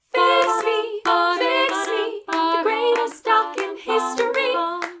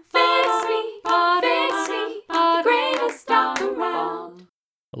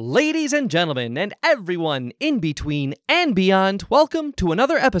Ladies and gentlemen, and everyone in between and beyond, welcome to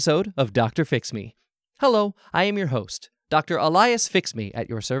another episode of Dr. Fix Me. Hello, I am your host, Dr. Elias Fix Me at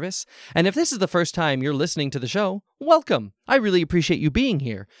your service, and if this is the first time you're listening to the show, welcome. I really appreciate you being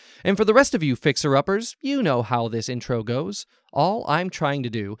here. And for the rest of you fixer-uppers, you know how this intro goes. All I'm trying to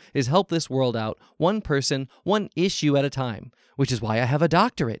do is help this world out one person, one issue at a time, which is why I have a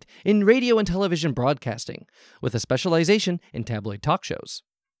doctorate in radio and television broadcasting, with a specialization in tabloid talk shows.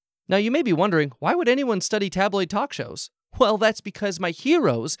 Now, you may be wondering, why would anyone study tabloid talk shows? Well, that's because my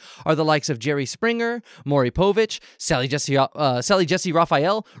heroes are the likes of Jerry Springer, Maury Povich, Sally Jesse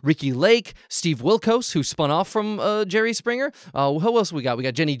Raphael, Ricky Lake, Steve Wilkos, who spun off from Jerry Springer. Who else we got? We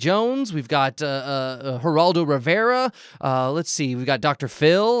got Jenny Jones. We've got Geraldo Rivera. Let's see. We've got Dr.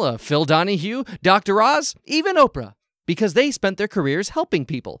 Phil, Phil Donahue, Dr. Oz, even Oprah. Because they spent their careers helping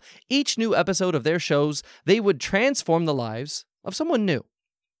people. Each new episode of their shows, they would transform the lives of someone new.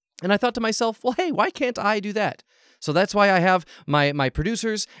 And I thought to myself, well, hey, why can't I do that? So that's why I have my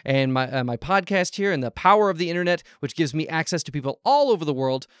producers and my podcast here and the power of the internet, which gives me access to people all over the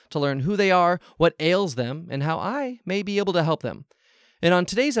world to learn who they are, what ails them, and how I may be able to help them. And on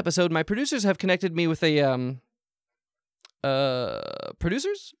today's episode, my producers have connected me with a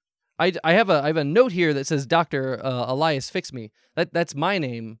producers? I have a note here that says Dr. Elias Fix Me. That's my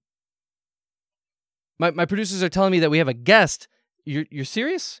name. My producers are telling me that we have a guest. You're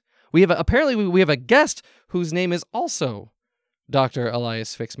serious? We have a guest whose name is also Dr.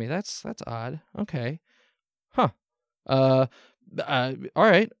 Elias Fix Me. That's odd. Okay. Huh. All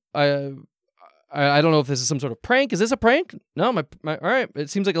right. I don't know if this is some sort of prank. Is this a prank? No, all right. It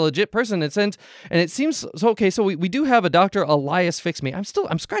seems like a legit person. And it seems so. Okay, so we do have a Dr. Elias Fix Me. I'm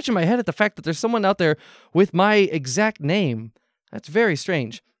scratching my head at the fact that there's someone out there with my exact name. That's very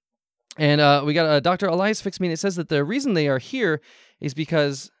strange. And we got a Dr. Elias Fix Me, and it says that the reason they are here is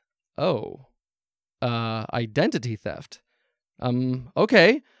because, identity theft.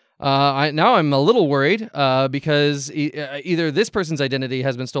 Okay. Now I'm a little worried because either this person's identity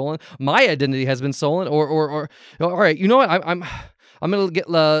has been stolen, my identity has been stolen, or all right, you know what? I'm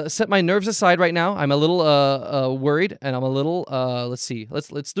gonna set my nerves aside right now. I'm a little worried, and I'm a little let's see.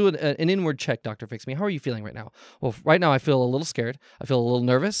 Let's do an inward check, Dr. Fix Me. How are you feeling right now? Well, right now I feel a little scared. I feel a little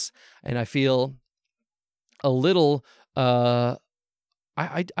nervous, and I feel a little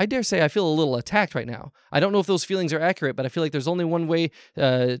I dare say I feel a little attacked right now. I don't know if those feelings are accurate, but I feel like there's only one way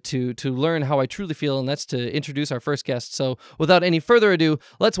to learn how I truly feel, and that's to introduce our first guest. So without any further ado,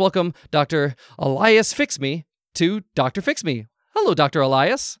 let's welcome Dr. Elias Fix Me to Dr. Fix Me. Hello, Dr.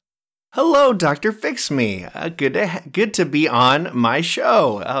 Elias. Hello, Dr. Fix Me. Good to be on my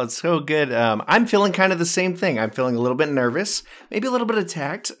show. Oh, it's so good. I'm feeling kind of the same thing. I'm feeling a little bit nervous, maybe a little bit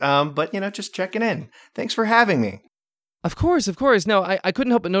attacked, but just checking in. Thanks for having me. Of course. No, I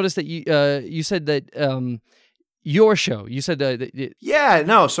couldn't help but notice that you said that your show. You said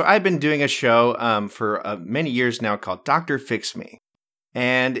So I've been doing a show for many years now called Dr. Fix Me.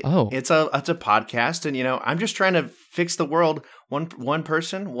 And it's a podcast, and I'm just trying to fix the world one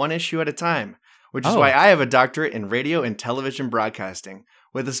person, one issue at a time, which is why I have a doctorate in radio and television broadcasting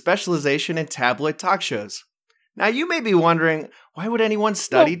with a specialization in tabloid talk shows. Now, you may be wondering, why would anyone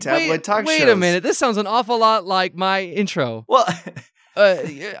study tabloid talk shows? Wait a minute, this sounds an awful lot like my intro. Well,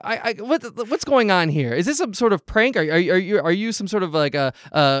 what's going on here? Is this some sort of prank? Are you some sort of like a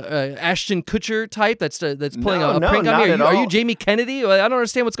Ashton Kutcher type that's playing a prank on me? Are you Jamie Kennedy? I don't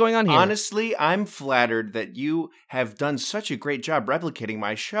understand what's going on here. Honestly, I'm flattered that you have done such a great job replicating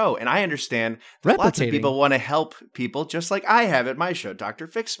my show, and I understand that lots of people want to help people just like I have at my show, Dr.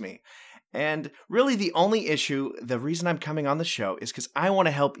 Fix Me. And really the reason I'm coming on the show is because I want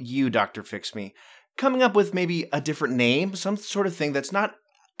to help you, Dr. Fix Me, coming up with maybe a different name, some sort of thing that's not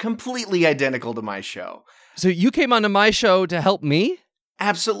completely identical to my show. So you came onto my show to help me?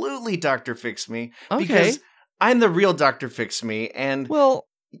 Absolutely, Dr. Fix Me. Okay. Because I'm the real Dr. Fix Me, and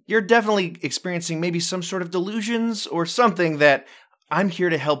you're definitely experiencing maybe some sort of delusions or something that I'm here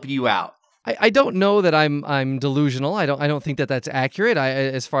to help you out. I don't know that I'm delusional. I don't think that that's accurate.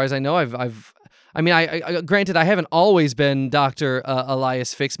 As far as I know, granted, I haven't always been Dr.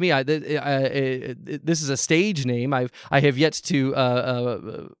 Elias Fix Me. This is a stage name. I have yet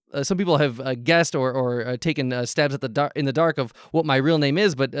to. Some people have guessed or taken stabs at in the dark of what my real name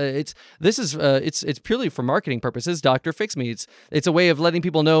is, but it's purely for marketing purposes. Dr. Fix Me. It's a way of letting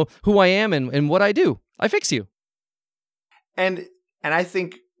people know who I am and what I do. I fix you. And I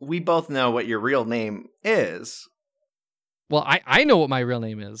think we both know what your real name is. Well, I know what my real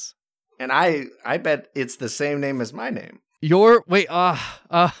name is. And I bet it's the same name as my name.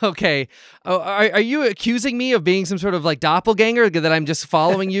 Okay. Are you accusing me of being some sort of like doppelganger, that I'm just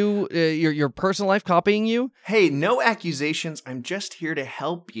following you, your personal life, copying you? Hey, no accusations. I'm just here to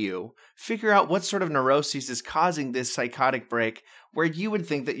help you figure out what sort of neuroses is causing this psychotic break where you would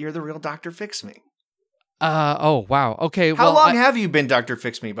think that you're the real Dr. Fix-Me. Oh, wow. Okay. How long have you been Dr.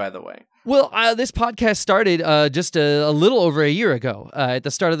 Fix-Me, by the way? Well, this podcast started just a little over a year ago, at the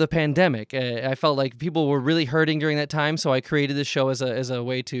start of the pandemic. I felt like people were really hurting during that time, so I created this show as a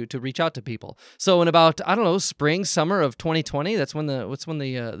way to reach out to people. So in about, I don't know, spring, summer of 2020, that's when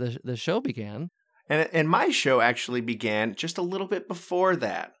the show began. And my show actually began just a little bit before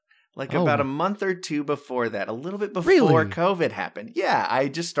that. Like about a month or two before that, a little bit before COVID happened. Yeah, I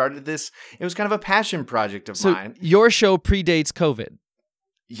just started this. It was kind of a passion project of mine. Your show predates COVID.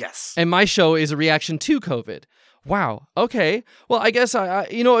 Yes. And my show is a reaction to COVID. Wow. Okay. Well, I guess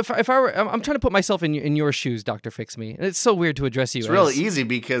if I were, I'm trying to put myself in your shoes, Dr. Fix-Me. And it's so weird to address you. It's really easy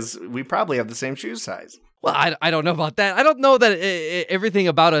because we probably have the same shoe size. Well, I don't know about that. I don't know that everything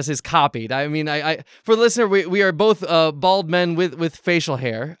about us is copied. I mean, for the listener, we are both bald men with facial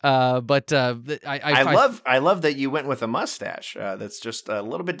hair. But I love that you went with a mustache. That's just a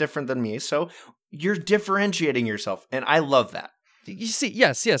little bit different than me. So you're differentiating yourself, and I love that. You see,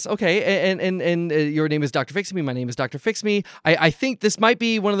 yes, okay, and your name is Dr. Fix-Me, my name is Dr. Fix-Me. I think this might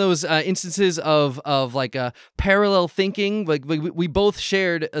be one of those instances of like parallel thinking. Like we both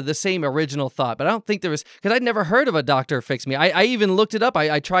shared the same original thought, but I don't think there was, because I'd never heard of a Dr. Fix-Me. I even looked it up.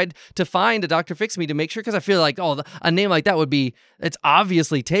 I tried to find a Dr. Fix-Me to make sure, because I feel like a name like that it's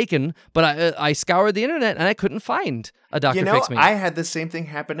obviously taken. But I scoured the internet and I couldn't find a Dr. Fix-Me. I had the same thing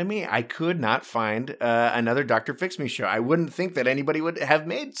happen to me. I could not find another Dr. Fix-Me show. I wouldn't think that anybody would have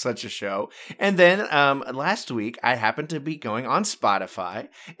made such a show. And then last week, I happened to be going on Spotify,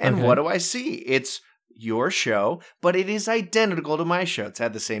 and what do I see? It's your show, but it is identical to my show. It's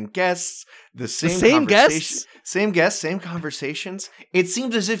had the same guests, the same guests? Same guests, same conversations. It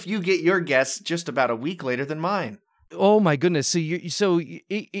seems as if you get your guests just about a week later than mine. Oh my goodness! So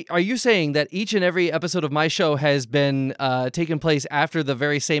are you saying that each and every episode of my show has been taken place after the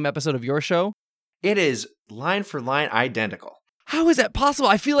very same episode of your show? It is line for line identical. How is that possible?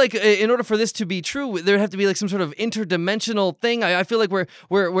 I feel like in order for this to be true, there'd have to be like some sort of interdimensional thing. I feel like we're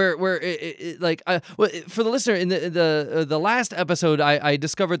like for the listener, in the last episode, I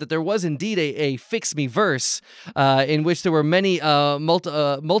discovered that there was indeed a Fix-Me verse in which there were many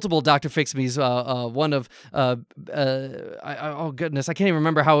multiple Dr. Fix-Me's. One of oh goodness, I can't even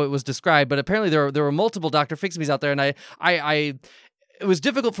remember how it was described, but apparently there were multiple Dr. Fix-Me's out there, and I it was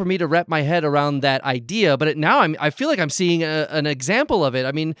difficult for me to wrap my head around that idea, but now I feel like I'm seeing an example of it.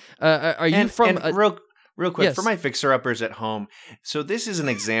 I mean, are you from... Real quick, yes. For my fixer-uppers at home, so this is an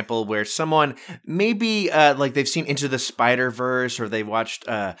example where someone maybe like they've seen Into the Spider-Verse, or they watched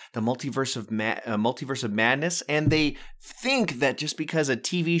the Multiverse of Madness, and they think that just because a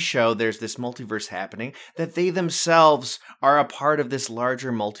TV show there's this multiverse happening, that they themselves are a part of this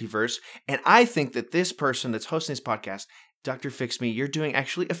larger multiverse. And I think that this person that's hosting this podcast, Dr. Fix-Me, you're doing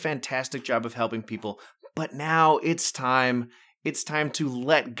actually a fantastic job of helping people, but now it's time to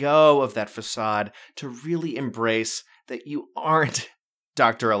let go of that facade, to really embrace that you aren't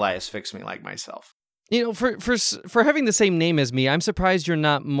Dr. Elias Fix-Me like myself. You know, for having the same name as me, I'm surprised you're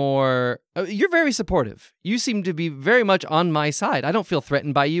not more... you're very supportive. You seem to be very much on my side. I don't feel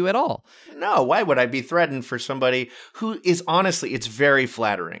threatened by you at all. No, why would I be threatened for somebody who is, honestly, it's very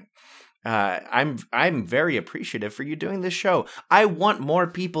flattering. I'm very appreciative for you doing this show. I want more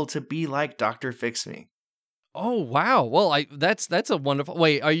people to be like Dr. Fix-Me. Oh, wow. Well, that's a wonderful...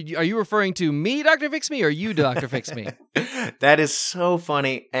 Wait, are you referring to me, Dr. Fix-Me, or you, Dr. Fix-Me? That is so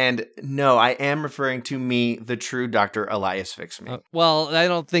funny. And no, I am referring to me, the true Dr. Elias Fix-Me. Well, I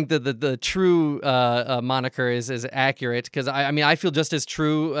don't think that the true moniker is accurate, because I mean, I feel just as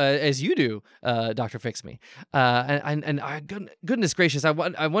true as you do, Dr. Fix-Me. And goodness gracious, I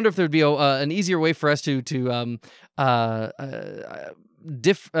wonder if there would be an easier way for us to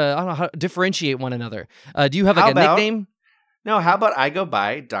I don't know how to differentiate one another. Do you have like a nickname? No, how about I go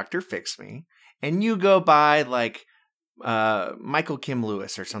by Dr. Fix-Me and you go by like Michael Kim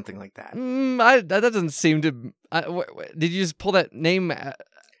Lewis or something like that? That doesn't seem to... did you just pull that name?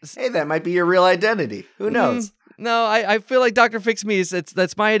 Hey, that might be your real identity. Who knows? No, I feel like Dr. Fix-Me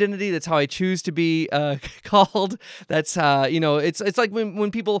that's my identity. That's how I choose to be called. That's it's like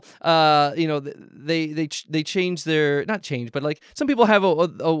when people they change their, not change, but like some people have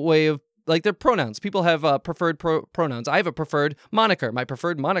a way of like they're pronouns. People have preferred pronouns. I have a preferred moniker. My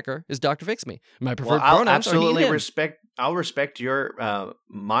preferred moniker is Dr. Fix Me. My preferred pronouns are he and him. I'll respect your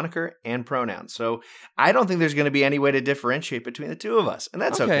moniker and pronouns. So I don't think there's going to be any way to differentiate between the two of us, and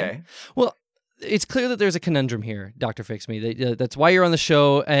that's okay. Well, it's clear that there's a conundrum here, Dr. Fix Me. That's why you're on the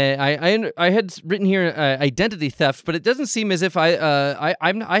show. I had written here identity theft, but it doesn't seem as if I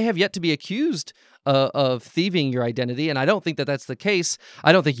have yet to be accused of thieving your identity, and I don't think that that's the case.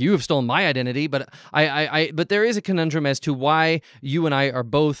 I don't think you have stolen my identity, but but there is a conundrum as to why you and I are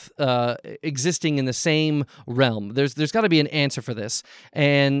both existing in the same realm. There's got to be an answer for this,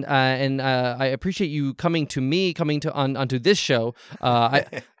 and I appreciate you coming onto this show.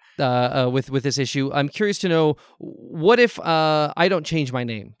 With this issue, I'm curious to know, what if I don't change my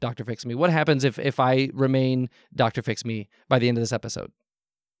name, Dr. Fix Me? What happens if I remain Dr. Fix Me by the end of this episode?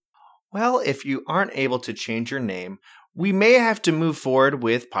 Well, if you aren't able to change your name, we may have to move forward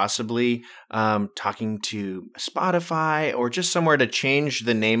with possibly talking to Spotify or just somewhere to change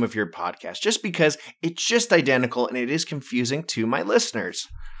the name of your podcast, just because it's just identical and it is confusing to my listeners.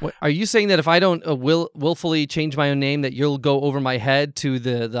 What, are you saying that if I don't willfully change my own name, that you'll go over my head to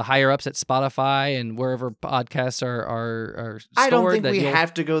the higher ups at Spotify and wherever podcasts are stored? I don't think we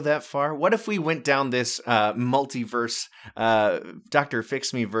have to go that far. What if we went down this multiverse, Dr.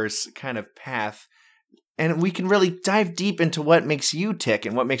 Fix Me verse kind of path? And we can really dive deep into what makes you tick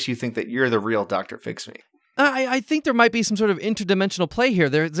and what makes you think that you're the real Dr. Fix Me. I think there might be some sort of interdimensional play here.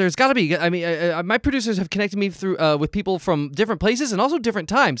 There's got to be. I mean, my producers have connected me through with people from different places and also different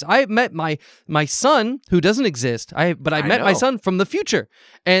times. I met my son, who doesn't exist. But I met my son from the future,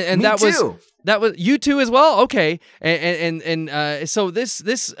 and me that too. That was you too as well. Okay, so so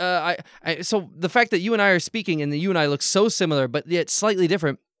the fact that you and I are speaking and that you and I look so similar but yet slightly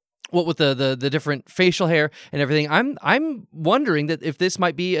different. What with the different facial hair and everything, I'm wondering that if this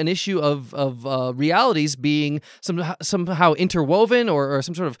might be an issue of realities being somehow interwoven or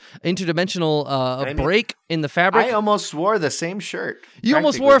some sort of interdimensional break in the fabric. I almost wore the same shirt. You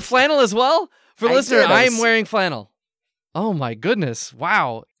almost wore flannel as well? For listener, I am wearing flannel. Oh my goodness!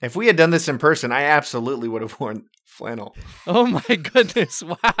 Wow. If we had done this in person, I absolutely would have worn flannel. Oh my goodness!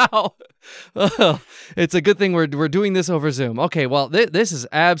 Wow. It's a good thing we're doing this over Zoom. Okay, well, this is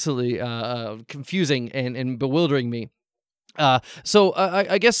absolutely confusing and bewildering me. So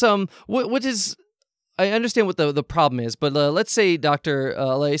I guess what is, I understand what the problem is, but let's say Dr.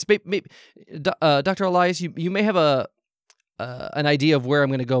 Elias, Dr. Elias, you may have an idea of where I'm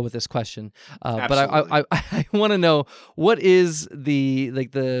going to go with this question, but I want to know, what is the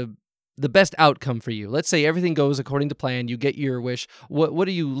best outcome for you? Let's say everything goes according to plan, you get your wish. What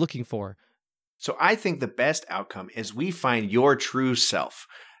are you looking for? So I think the best outcome is we find your true self,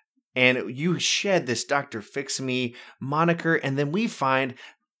 and you shed this Dr. Fix Me moniker, and then we find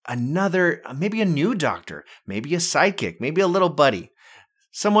another, maybe a new doctor, maybe a sidekick, maybe a little buddy,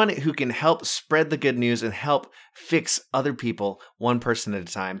 someone who can help spread the good news and help fix other people one person at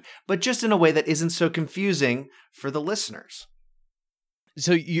a time, but just in a way that isn't so confusing for the listeners.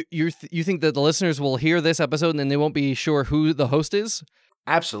 So you think that the listeners will hear this episode and then they won't be sure who the host is?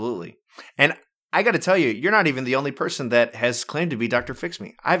 Absolutely. And I got to tell you, you're not even the only person that has claimed to be Dr. Fix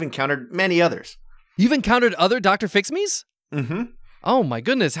Me. I've encountered many others. You've encountered other Dr. Fix Me's? Mm-hmm. Oh my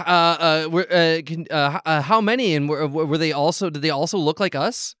goodness. How many? And were they also? Did they also look like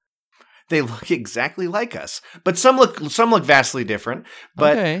us? They look exactly like us, but some look vastly different.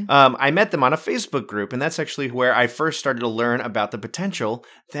 But okay. I met them on a Facebook group, and that's actually where I first started to learn about the potential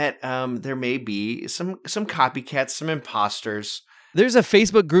that there may be some copycats, some imposters. There's a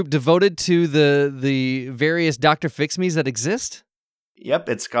Facebook group devoted to the various Dr. Fix Me's that exist? Yep,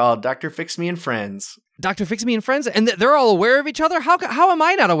 it's called Dr. Fix Me and Friends. Dr. Fix Me and Friends? And they're all aware of each other? How am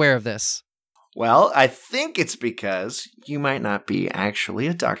I not aware of this? Well, I think it's because you might not be actually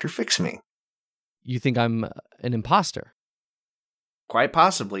a Dr. Fix Me. You think I'm an imposter? Quite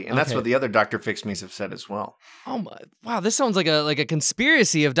possibly, and that's what the other Dr. Fix Me's have said as well. Oh my! Wow, this sounds like a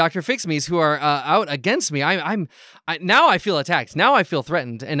conspiracy of Dr. Fix Me's who are out against me. Now I feel attacked. Now I feel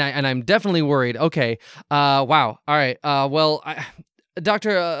threatened, and I'm definitely worried. Okay. Wow. All right. Well,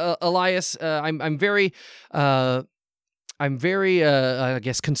 Dr. Elias, I'm very. I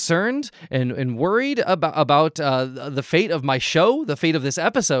guess, concerned and worried about the fate of my show, the fate of this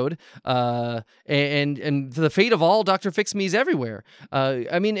episode, and the fate of all Dr. Fix Me's everywhere.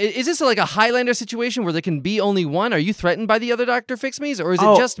 I mean, is this like a Highlander situation where there can be only one? Are you threatened by the other Dr. Fix Me's, or is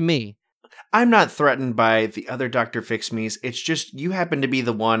it just me? I'm not threatened by the other Dr. Fix Me's. It's just you happen to be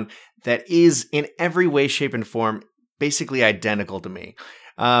the one that is in every way, shape, and form basically identical to me.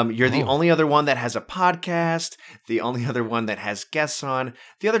 You're the only other one that has a podcast, the only other one that has guests on.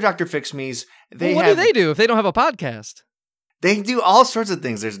 The other Dr. Fix-Me's, what do they do if they don't have a podcast? They do all sorts of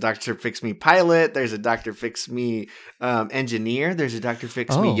things. There's a Dr. Fix-Me pilot. There's a Dr. Fix-Me engineer. There's a Dr.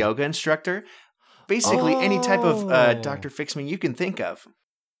 Fix-Me yoga instructor. Basically, any type of Dr. Fix-Me you can think of.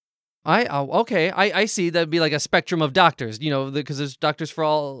 I see. That'd be like a spectrum of doctors, because there's doctors for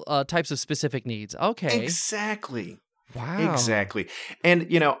all types of specific needs. Okay. Exactly. Wow. Exactly.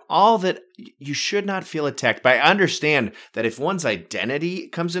 And, all that you should not feel attacked by. I understand that if one's identity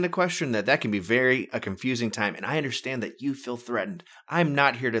comes into question, that can be a confusing time. And I understand that you feel threatened. I'm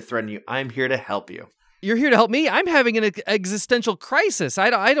not here to threaten you. I'm here to help you. You're here to help me? I'm having an existential crisis.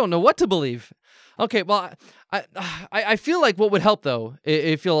 I don't know what to believe. Okay, well, I feel like what would help, though,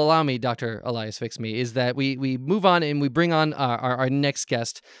 if you'll allow me, Dr. Elias Fix-Me, is that we move on and we bring on our next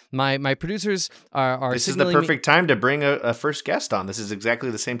guest. My producers are This is the perfect time to bring a first guest on. This is exactly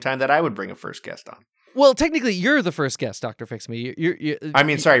the same time that I would bring a first guest on. Well, technically, you're the first guest, Dr. Fix-Me.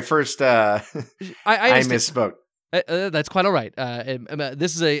 First, I misspoke. That's quite all right.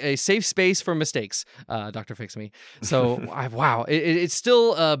 This is a safe space for mistakes, Dr. Fix-Me. So, wow, it's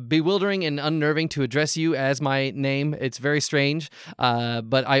still bewildering and unnerving to address you as my name. It's very strange,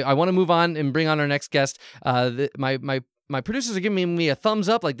 but I want to move on and bring on our next guest. My producers are giving me a thumbs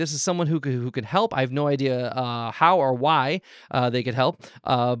up, like this is someone who could help. I have no idea how or why they could help.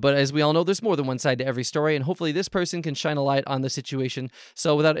 But as we all know, there's more than one side to every story, and hopefully this person can shine a light on the situation.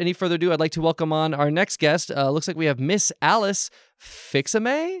 So without any further ado, I'd like to welcome on our next guest. Looks like we have Miss Alice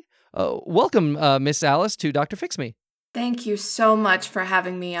Fix-Me. Welcome, Miss Alice, to Dr. Fix-Me. Thank you so much for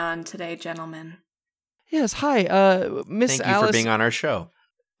having me on today, gentlemen. Yes, hi, Miss Alice. Thank you for being on our show.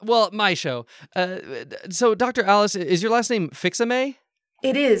 Well, my show. So, Dr. Alice, is your last name Fix-Me?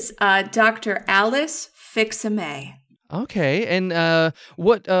 It is, Dr. Alice Fix-Me. Okay, and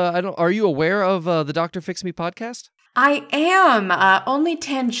are you aware of the Dr. Fix-Me podcast? I am, only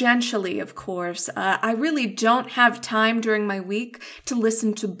tangentially, of course. I really don't have time during my week to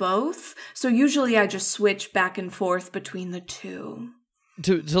listen to both, so usually I just switch back and forth between the two.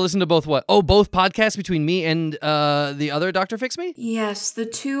 To listen to both what? Oh, both podcasts between me and the other Dr. Fix-Me? Yes, the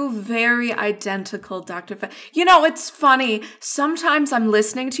two very identical Dr. It's funny. Sometimes I'm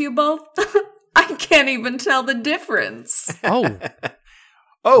listening to you both. I can't even tell the difference. Oh.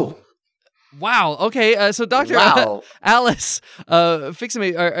 Oh. Wow. Okay. So, Dr. Alice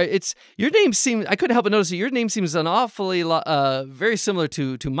Fix-Me, it's your name seems. I couldn't help but notice that your name seems an awfully very similar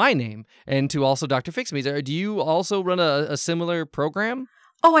to my name and to also Dr. Fix-Me. Do you also run a similar program?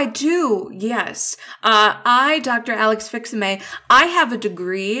 Oh, I do. Yes. Dr. Alex Fix-Me, I have a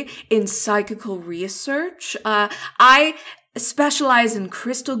degree in psychical research. I specialize in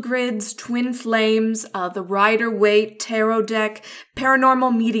crystal grids, twin flames, the Rider-Waite tarot deck,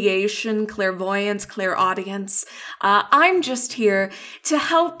 paranormal mediation, clairvoyance, clairaudience. I'm just here to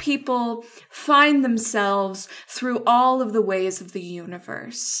help people find themselves through all of the ways of the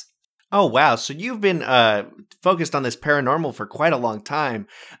universe. Oh, wow. So you've been focused on this paranormal for quite a long time.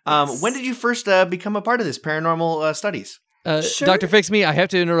 Yes. When did you first become a part of this paranormal studies? Sure. Dr. Fix-Me, I have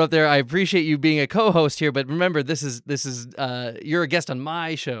to interrupt there. I appreciate you being a co-host here, but remember, this is you're a guest on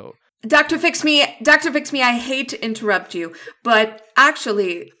my show. Dr. Fix-Me, I hate to interrupt you, but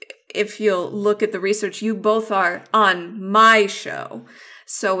actually, if you'll look at the research, you both are on my show.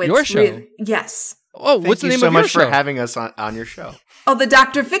 So it's your show? Yes. Oh, what's the name of your show? Thank you so much for having us on your show. Oh, the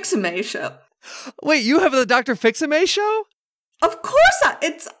Dr. Fix-Me show. Wait, you have the Dr. Fix-Me show? Of course,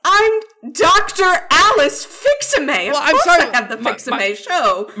 I'm Dr. Alice Fix-Me. Well, I'm sorry. I have the Fix-Me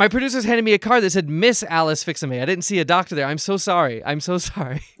show. My producers handed me a card that said Miss Alice Fix-Me. I didn't see a doctor there. I'm so sorry.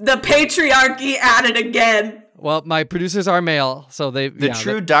 The patriarchy at it again. Well, my producers are male, so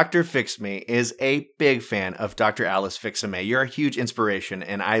true Dr. Fix-Me is a big fan of Dr. Alice Fix-Me. You're a huge inspiration,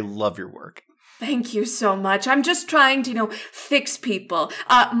 and I love your work. Thank you so much. I'm just trying to, fix people.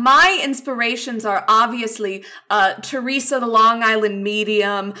 My inspirations are obviously Teresa the Long Island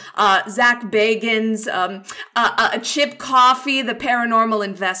Medium, Zach Bagans, Chip Coffey, the paranormal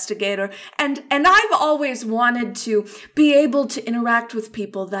investigator. And I've always wanted to be able to interact with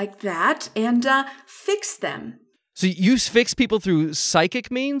people like that and fix them. So you fix people through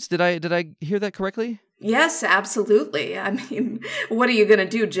psychic means? Did I hear that correctly? Yes, absolutely. I mean, what are you going to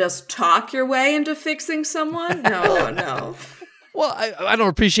do? Just talk your way into fixing someone? No. Well, I don't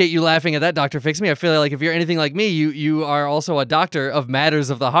appreciate you laughing at that, Dr. Fix-Me. I feel like if you're anything like me, you are also a doctor of matters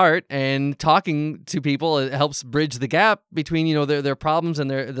of the heart, and talking to people, it helps bridge the gap between, their problems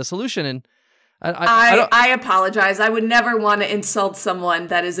and the solution. And I apologize. I would never want to insult someone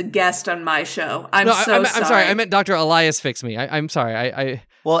that is a guest on my show. I'm sorry. I'm sorry. I meant Dr. Elias Fix Me. I'm sorry.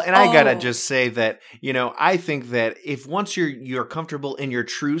 Well, and I gotta just say that, I think that if once you're comfortable in your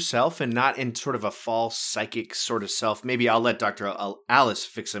true self and not in sort of a false psychic sort of self, maybe I'll let Dr. Alice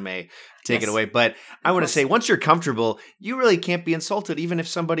Fix-Me take it away. But I want to say, once you're comfortable, you really can't be insulted, even if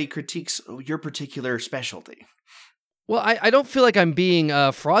somebody critiques your particular specialty. Well, I don't feel like I'm being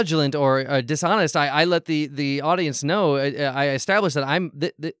fraudulent or dishonest. I let the audience know. I established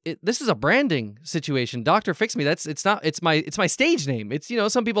that this is a branding situation. Dr. Fix Me. It's my stage name. It's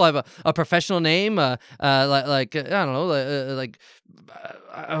some people have a professional name. Like I don't know.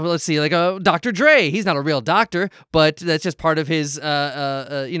 Let's see. Like Dr. Dre. He's not a real doctor, but that's just part of his.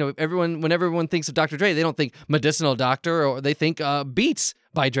 When everyone thinks of Dr. Dre, they don't think medicinal doctor, or they think Beats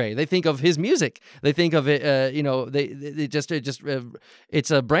by Dre. They think of his music. They think of it.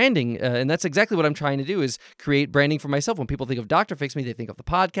 It's a branding, and that's exactly what I'm trying to do, is create branding for myself. When people think of Dr. Fix Me, they think of the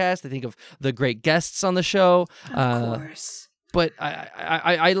podcast. They think of the great guests on the show. Of course. But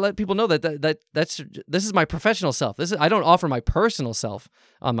I let people know that this is my professional self. I don't offer my personal self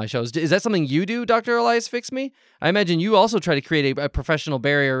on my shows. Is that something you do, Dr. Elias Fix Me? I imagine you also try to create a professional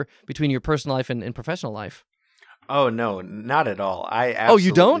barrier between your personal life and professional life. Oh, no, not at all. I absolutely... Oh,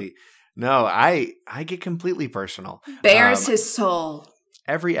 you don't? No, I get completely personal. Bears his soul.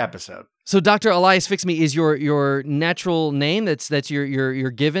 Every episode. So Dr. Elias Fix Me is your natural name? That's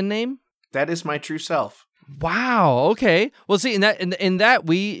your given name? That is my true self. Wow. Okay. Well, see, in that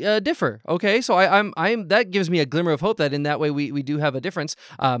we differ. Okay. So I'm that gives me a glimmer of hope that in that way we do have a difference.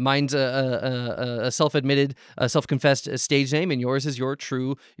 Mine's a self-admitted, self-confessed stage name, and yours is your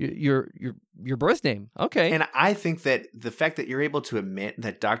true your birth name. Okay. And I think that the fact that you're able to admit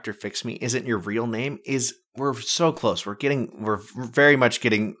that Dr. Fix Me isn't your real name we're so close. We're very much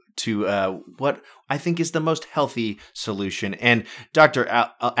getting to what I think is the most healthy solution. And Dr.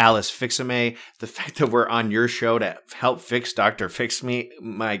 Alice Fix-Me, the fact that we're on your show to help fix Dr. Fix Me,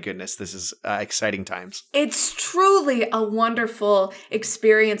 my goodness, this is exciting times. It's truly a wonderful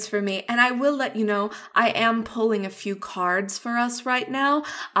experience for me. And I will let you know, I am pulling a few cards for us right now.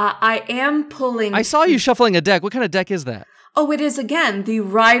 I am pulling... I saw you shuffling a deck. What kind of deck is that? Oh, it is, again, the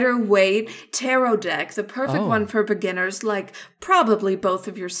Rider-Waite Tarot deck, the perfect one for beginners, like probably both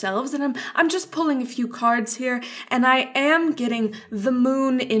of yourselves. And I'm just pulling a few cards here, and I am getting the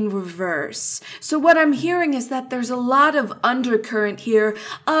Moon in reverse. So what I'm hearing is that there's a lot of undercurrent here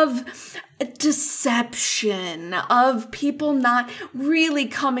of deception, of people not really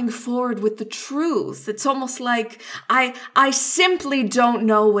coming forward with the truth. It's almost like I simply don't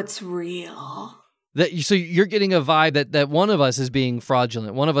know what's real. So you're getting a vibe that one of us is being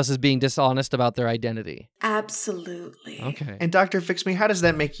fraudulent. One of us is being dishonest about their identity. Absolutely. Okay. And Dr. Fix Me, how does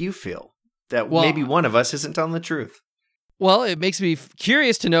that make you feel? That maybe one of us isn't telling the truth? Well, it makes me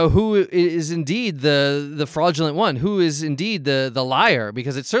curious to know who is indeed the fraudulent one, who is indeed the liar,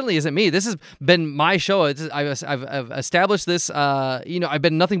 because it certainly isn't me. This has been my show. I've established this. I've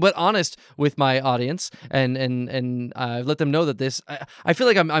been nothing but honest with my audience, and I've let them know that this. I feel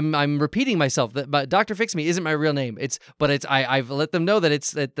like I'm repeating myself. But Dr. Fix Me isn't my real name. I've let them know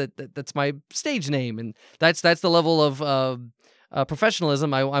that that's my stage name, and that's the level of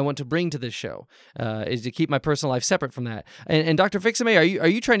professionalism I want to bring to this show, is to keep my personal life separate from that. And Dr. Fix-Me, are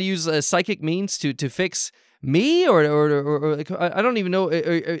you trying to use psychic means to fix me, or I don't even know?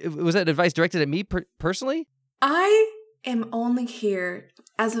 Was that advice directed at me personally? I am only here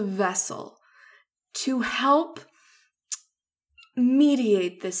as a vessel to help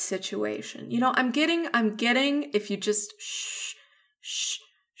mediate this situation. I'm getting. If you just shh.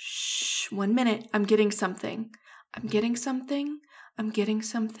 1 minute. I'm getting something.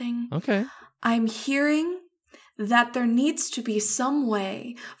 Okay. I'm hearing that there needs to be some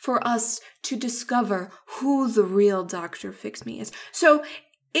way for us to discover who the real Dr. Fix-Me is. So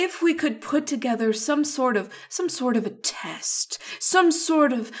if we could put together some sort of a test, some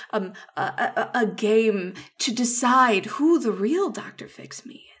sort of a game to decide who the real Dr.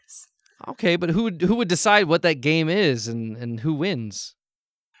 Fix-Me is. Okay, but who would decide what that game is and who wins?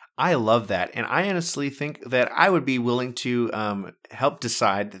 I love that. And I honestly think that I would be willing to help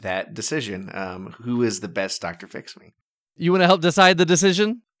decide that decision. Who is the best Dr. Fix-Me? You want to help decide the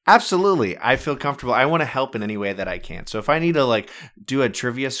decision? Absolutely. I feel comfortable. I want to help in any way that I can. So if I need to do a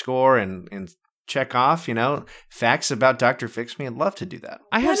trivia score and check off, facts about Dr. Fix-Me, I'd love to do that.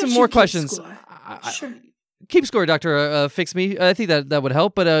 I have some more questions. Sure. Keep score, Dr. Fix-Me. I think that would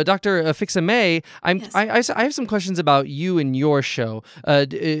help. But Dr. Fix-Me, I have some questions about you and your show.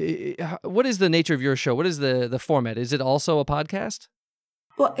 What is the nature of your show? What is the format? Is it also a podcast?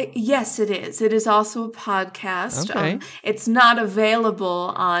 Well, yes, it is. It is also a podcast. Okay. It's not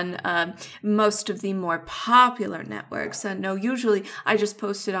available on most of the more popular networks. No, usually I just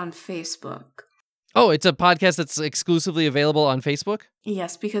post it on Facebook. Oh, it's a podcast that's exclusively available on Facebook?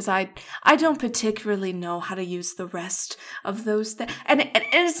 Yes, because I don't particularly know how to use the rest of those things. And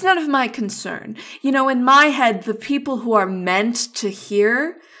it's none of my concern. You know, in my head, the people who are meant to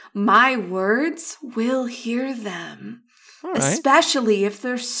hear my words will hear them. All right. Especially if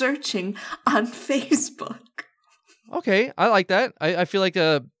they're searching on Facebook. Okay, I like that. I feel like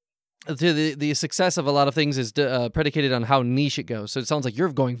the success of a lot of things is predicated on how niche it goes. So it sounds like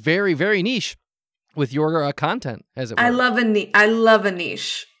you're going very, very niche with your content, as it were. I love a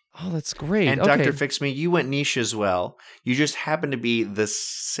niche. Oh, that's great. And okay. Dr. Fix Me, you went niche as well. You just happen to be the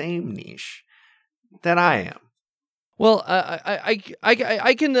same niche that I am. Well,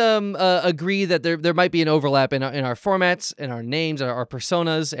 I can agree that there might be an overlap in our formats, in our names, our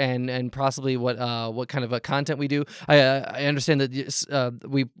personas, and possibly what kind of content we do. I understand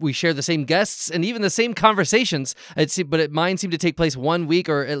that we share the same guests and even the same conversations. But mine seem to take place 1 week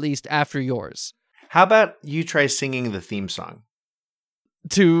or at least after yours. How about you try singing the theme song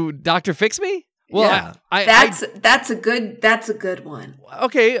to Dr. Fix Me? Well, yeah. That's a good one.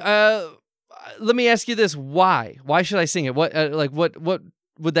 Okay. Let me ask you this: Why? Why should I sing it? What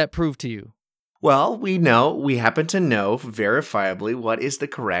would that prove to you? Well, we happen to know verifiably what is the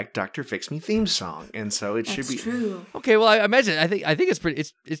correct Dr. Fix Me theme song, and so it should be true. Okay, well, I imagine. I think it's pretty.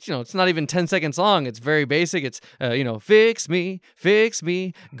 It's it's not even 10 seconds long. It's very basic. It's fix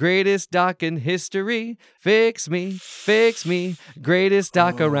me, greatest doc in history. Fix me, greatest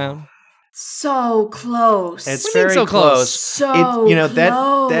doc around. So close. It's very so close. So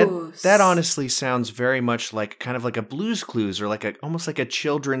close. That honestly sounds very much like kind of like a Blue's Clues or like almost like a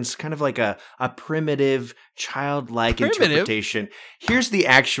children's kind of like a primitive childlike interpretation. Here's the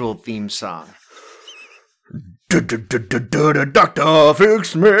actual theme song. Doctor,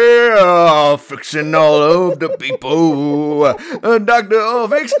 fix me, fixing all of the people. Doctor,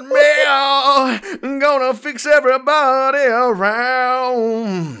 fix me, gonna fix everybody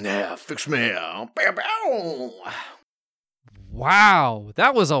around. Yeah, fix me. Wow,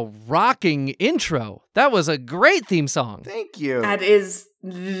 that was a rocking intro. That was a great theme song. Thank you. That is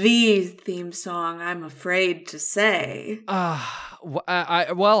the theme song, I'm afraid to say. I'm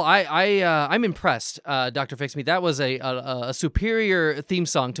impressed, Dr. Fix Me. That was a superior theme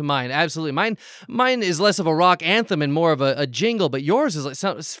song to mine. Absolutely, mine is less of a rock anthem and more of a jingle. But yours is like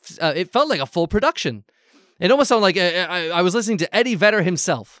it felt like a full production. It almost sounded like I was listening to Eddie Vedder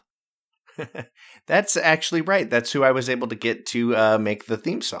himself. That's actually right. That's who I was able to get to make the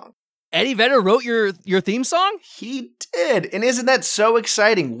theme song. Eddie Vedder wrote your theme song? He did. And isn't that so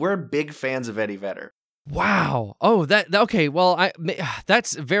exciting? We're big fans of Eddie Vedder. Wow. Oh, okay. Well,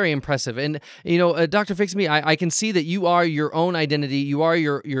 that's very impressive. And Dr. Fix Me, I can see that you are your own identity. You are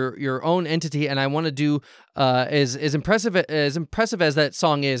your own entity, and I want to do as impressive as that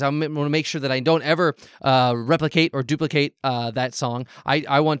song is. I want to make sure that I don't ever replicate or duplicate that song.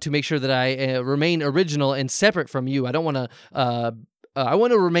 I want to make sure that I remain original and separate from you. I don't want to. I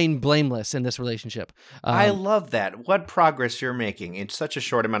want to remain blameless in this relationship. I love that. What progress you're making in such a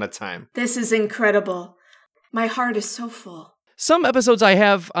short amount of time. This is incredible. My heart is so full. Some episodes I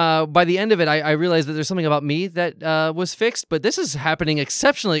have, by the end of it, I realized that there's something about me that was fixed, but this is happening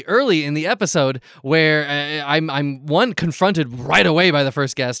exceptionally early in the episode where I'm one, confronted right away by the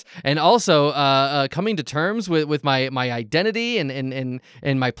first guest, and also coming to terms with my identity and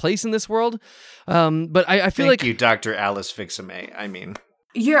my place in this world. But I feel Thank you, Dr. Alice Fix-Me. I mean...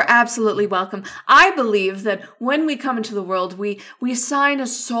 You're absolutely welcome. I believe that when we come into the world, we sign a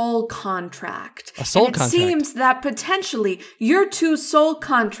soul contract. A soul contract? It seems that potentially your two soul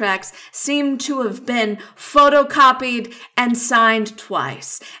contracts seem to have been photocopied and signed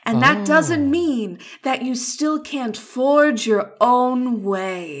twice. And that doesn't mean that you still can't forge your own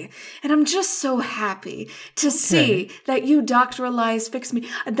way. And I'm just so happy to see that you, Dr. Elias Fix Me,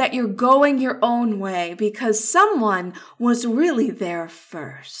 that you're going your own way because someone was really there first.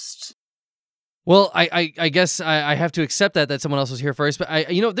 Well, I guess I have to accept that someone else was here first, but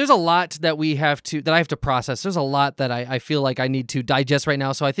there's a lot that I have to process. There's a lot that I feel like I need to digest right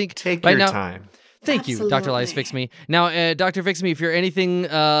now. So I think take right your now, time. Thank you, Dr. Elias Fix Me. Now, Dr. Fix Me, if you're anything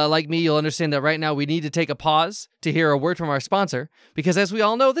like me, you'll understand that right now we need to take a pause to hear a word from our sponsor, because as we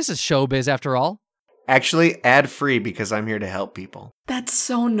all know, this is showbiz after all. Actually, ad-free because I'm here to help people. That's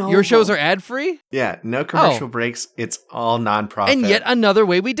so noble. Your shows are ad-free? Yeah, no commercial breaks. It's all nonprofit. And yet another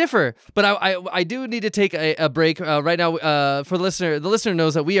way we differ. But I do need to take a break right now for the listener. The listener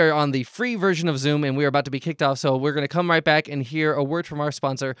knows that we are on the free version of Zoom and we are about to be kicked off. So we're going to come right back and hear a word from our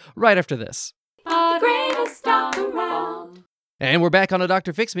sponsor right after this. The greatest dog around. And we're back on a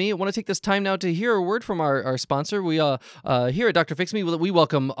Dr. Fix Me. I want to take this time now to hear a word from our sponsor. We here at Dr. Fix Me, we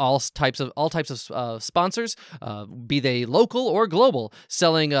welcome all types of sponsors, be they local or global,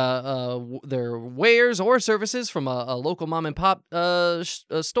 selling their wares or services from a local mom and pop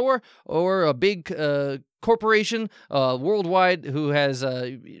store or a big corporation worldwide who has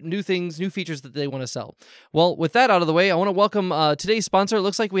new features that they want to sell. Well, with that out of the way, I want to welcome today's sponsor. It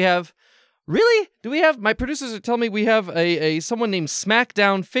looks like we have. Really? Do we have? My producers are telling me we have a someone named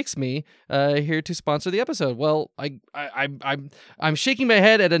SmackDown Fix Me here to sponsor the episode. Well, I'm shaking my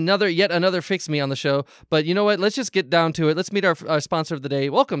head at yet another Fix Me on the show. But you know what? Let's just get down to it. Let's meet our sponsor of the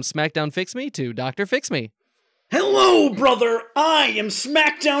day. Welcome, SmackDown Fix Me, to Dr. Fix Me. Hello, brother! I am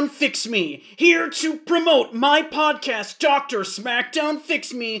SmackDown Fix Me, here to promote my podcast, Dr. SmackDown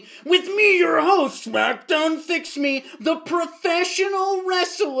Fix Me, with me, your host, SmackDown Fix Me, the professional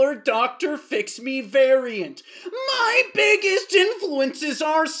wrestler Dr. Fix Me variant. My biggest influences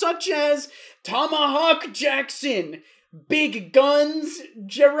are such as Tomahawk Jackson, Big Guns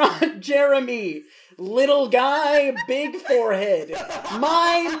Jeremy, Little Guy, Big Forehead,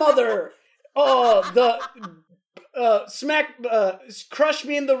 my mother, crush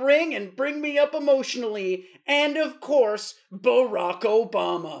me in the ring and bring me up emotionally, and of course, Barack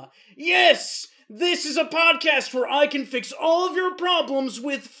Obama. Yes, this is a podcast where I can fix all of your problems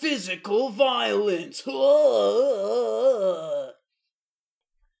with physical violence. Wow,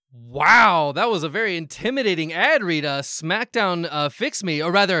 that was a very intimidating ad read. SmackDown Fix Me,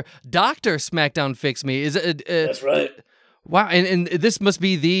 or rather, Dr. SmackDown Fix Me. Is it? That's right. Wow, and this must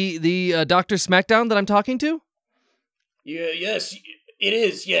be the Dr. SmackDown that I'm talking to? Yeah, yes, it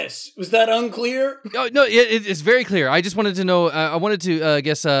is, yes. Was that unclear? No, it's very clear. I just wanted to know, I wanted to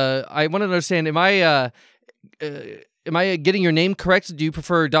understand, am I getting your name correct? Do you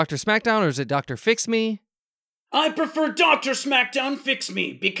prefer Dr. SmackDown or is it Dr. Fix Me? I prefer Dr. SmackDown Fix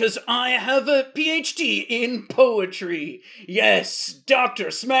Me because I have a PhD in poetry. Yes, Dr.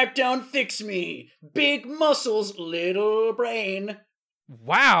 SmackDown Fix Me. Big muscles, little brain.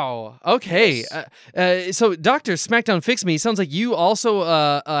 Wow. Okay. Yes. So Dr. SmackDown Fix Me, sounds like you also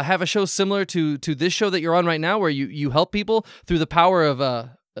have a show similar to this show that you're on right now where you help people through the power of,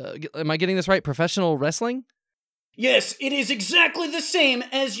 am I getting this right, professional wrestling? Yes, it is exactly the same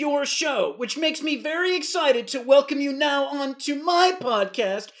as your show, which makes me very excited to welcome you now onto my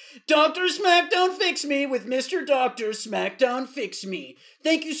podcast, Dr. SmackDown Fix Me with Mr. Dr. SmackDown Fix Me.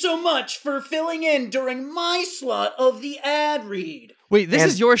 Thank you so much for filling in during my slot of the ad read. Wait, this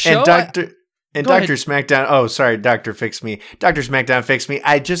is your show? Dr. SmackDown, oh, sorry, Dr. Fix Me. Dr. SmackDown Fix Me,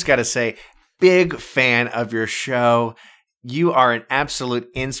 I just got to say, big fan of your show. You are an absolute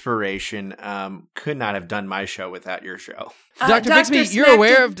inspiration. Could not have done my show without your show. Dr. Fix Me, you're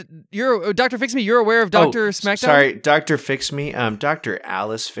aware of Dr. Fix Me. You're aware of Dr. SmackDown. Sorry, Dr. Fix Me. Dr.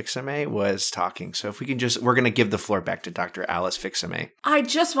 Alice Fixame was talking. So if we can we're going to give the floor back to Dr. Alice Fixame. I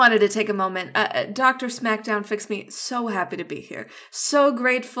just wanted to take a moment. Dr. SmackDown Fix Me. So happy to be here. So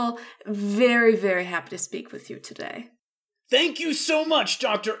grateful. Very, very happy to speak with you today. Thank you so much,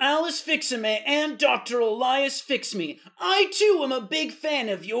 Dr. Alice Fixame and Dr. Elias Fix Me. I, too, am a big fan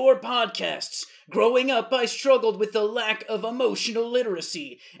of your podcasts. Growing up, I struggled with the lack of emotional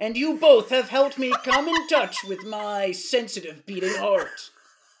literacy, and you both have helped me come in touch with my sensitive beating heart.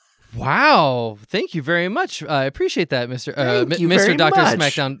 Wow! Thank you very much. I appreciate that, Mr. Dr.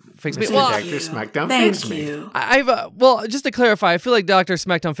 SmackDown Fix Me. Dr. SmackDown Fix Me. Well, just to clarify, I feel like Dr.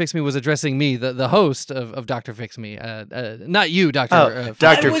 SmackDown Fix Me was addressing me, the host of Dr. Fix Me, not you, Dr.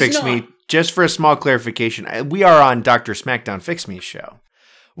 Dr. Fix Me. Just for a small clarification, we are on Dr. SmackDown Fix Me's show.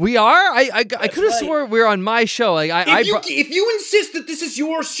 We are? I could have swore we were on my show. If you insist that this is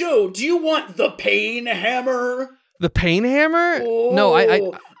your show, do you want the Pain Hammer? The Pain Hammer? Oh. No,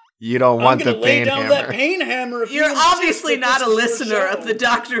 You don't want the pain hammer. That pain hammer. You're obviously not a listener of the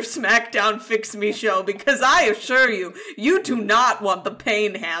Dr. SmackDown Fix Me show because I assure you, you do not want the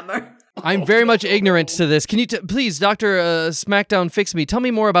pain hammer. I'm very much ignorant to this. Can you please, Dr. SmackDown Fix Me, tell me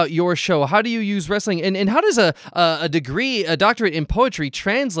more about your show. How do you use wrestling? And how does a degree, a doctorate in poetry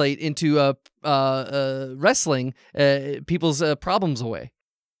translate into wrestling people's problems away?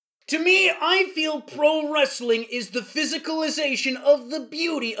 To me, I feel pro wrestling is the physicalization of the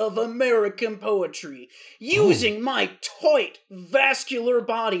beauty of American poetry. Using my tight, vascular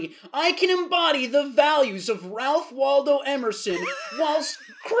body, I can embody the values of Ralph Waldo Emerson whilst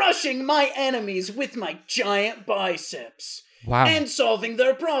crushing my enemies with my giant biceps. Wow. And solving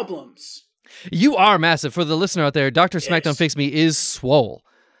their problems. You are massive. For the listener out there, Dr. Smackdown Fix Me is swole.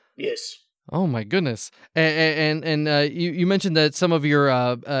 Yes. Oh my goodness! And you mentioned that some of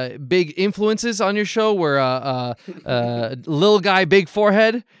your big influences on your show were Lil Guy Big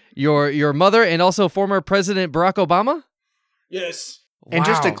Forehead, your mother, and also former President Barack Obama. Yes. And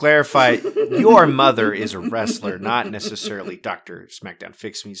just to clarify, your mother is a wrestler, not necessarily Dr. Smackdown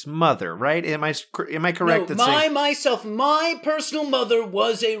Fix Me's mother, right? Am I correct? No, my personal mother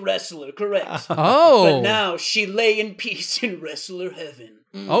was a wrestler, correct? Oh. But now she lay in peace in wrestler heaven.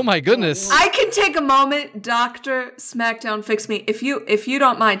 Oh my goodness. I can take a moment, Dr. Smackdown Fix Me. If you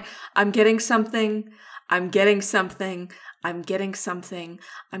don't mind, I'm getting a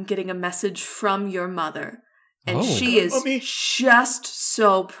message from your mother. And she is just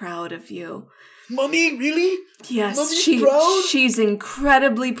so proud of you. Mommy, really? Yes, Mommy's proud? She's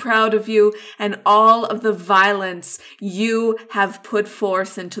incredibly proud of you and all of the violence you have put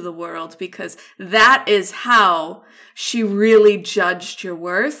forth into the world, because that is how she really judged your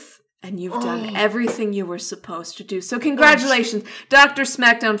worth, and you've done everything you were supposed to do. So congratulations, Dr.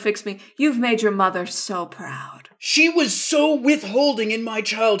 Smackdown Fix Me. You've made your mother so proud. She was so withholding in my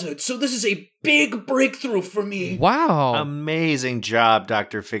childhood, so this is a big breakthrough for me. Wow. Amazing job,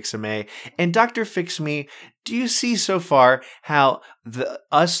 Dr. Fix-A-May. And Dr. Fix-Me, do you see so far how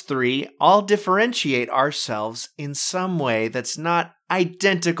us three all differentiate ourselves in some way that's not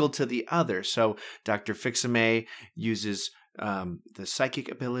identical to the other? So Dr. Fix-A-May uses the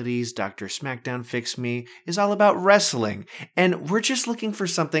psychic abilities. Dr. Smackdown Fix Me is all about wrestling. And we're just looking for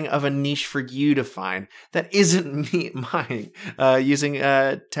something of a niche for you to find that isn't mine, using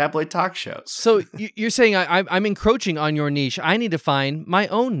tabloid talk shows. So you're saying I'm encroaching on your niche. I need to find my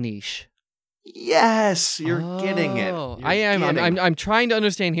own niche. Yes, you're getting it. I am. I'm trying to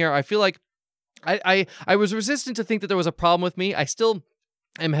understand here. I feel like I was resistant to think that there was a problem with me. I still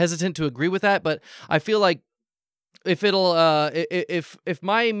am hesitant to agree with that, but I feel like if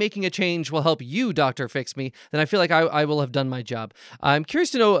my making a change will help you, Dr. Fix Me, then I feel like I will have done my job. I'm curious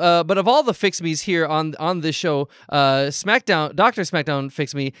to know, but of all the Fix Me's here on this show, Dr. Smackdown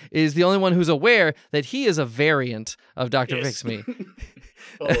Fix Me is the only one who's aware that he is a variant of Dr. Fix Me.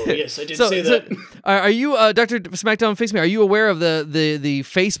 Oh, yes, I did say that. So, are you, Dr. Smackdown Fix Me, are you aware of the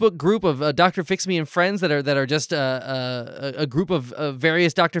Facebook group of Dr. Fix Me and friends that are just a group of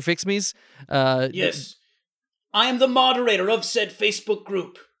various Dr. Fix Me's? Yes. I am the moderator of said Facebook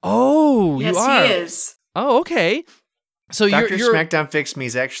group. Oh, yes, you are. He is. Oh, okay. So Dr. you're Smackdown Fix Me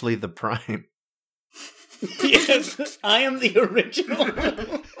is actually the prime. Yes, I am the original.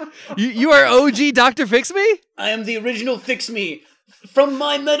 you are OG Dr. Fix Me? I am the original Fix Me. From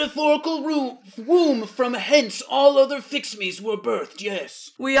my metaphorical womb, from hence all other Fix Me's were birthed,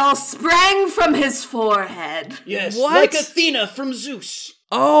 yes. We all sprang from his forehead. Yes, What? like Athena from Zeus.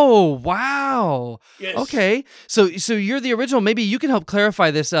 Oh, wow. Yes. Okay. So you're the original. Maybe you can help clarify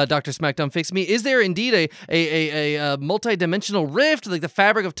this, Dr. Smackdown Fix Me. Is there indeed a multi-dimensional rift, like the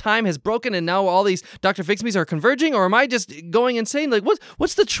fabric of time has broken and now all these Dr. Fix Me's are converging, or am I just going insane? Like,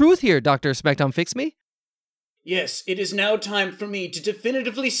 what's the truth here, Dr. Smackdown Fix Me? Yes, it is now time for me to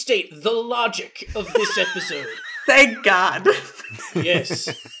definitively state the logic of this episode. Thank God. Yes.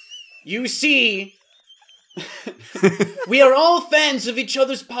 You see, we are all fans of each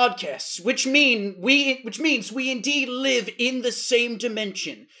other's podcasts, which means we indeed live in the same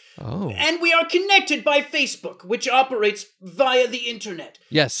dimension. Oh. And we are connected by Facebook, which operates via the internet.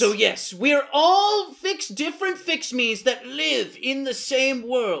 Yes. So yes, we're all different Fix Me's that live in the same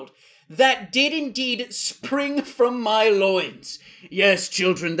world. That did indeed spring from my loins. Yes,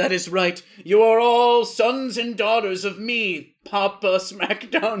 children, that is right. You are all sons and daughters of me, Papa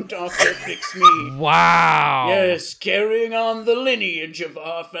Smackdown Dr. Fix Me. Wow. Yes, carrying on the lineage of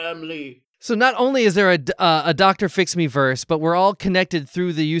our family. So not only is there a Dr. Fix Me verse, but we're all connected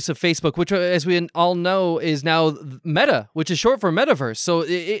through the use of Facebook, which, as we all know, is now Meta, which is short for Metaverse. So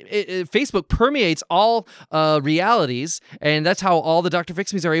Facebook permeates all realities, and that's how all the Dr.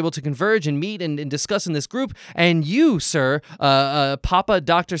 Fix Me's are able to converge and meet and discuss in this group. And you, sir, Papa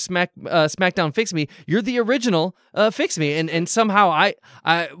Dr. Smackdown Fix Me, you're the original Fix Me. And somehow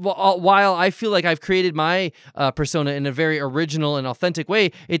while I feel like I've created my persona in a very original and authentic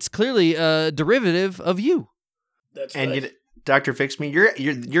way, it's clearly derivative of you. That's and right. Dr. Fix Me,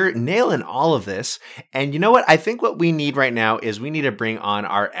 you're nailing all of this. And you know what? I think what we need right now is we need to bring on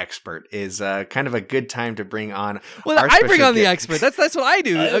our expert. Is kind of a good time to bring on. Well, I bring on the expert. That's what I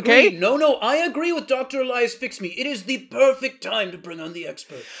do. Okay. No, I agree with Dr. Elias Fix Me. It is the perfect time to bring on the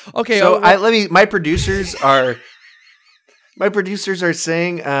expert. Okay. So my producers are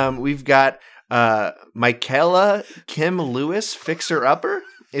saying we've got Michaela Kim Lewis, Fixer Upper.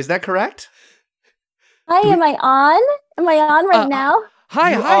 Is that correct? Hi, am I on? Am I on right now?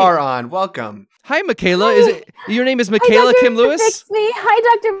 Hi. You are on. Welcome. Hi, Michaela. Hi. Your name is Michaela Kim Lewis? Fix Me.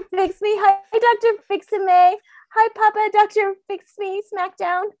 Hi, Dr. Fix Me. Hi, Dr. Fix-Me. Hi, Papa, Dr. Fix Me,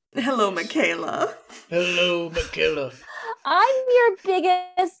 Smackdown. Hello, Michaela. Hello, Michaela. I'm your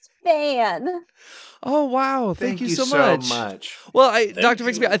biggest fan. Oh, wow. Thank you so much. Well, Dr.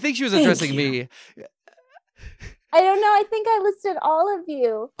 Fix Me, I think she was addressing me. I don't know. I think I listed all of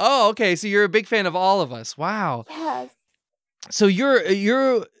you. Oh, okay. So you're a big fan of all of us. Wow. Yes. So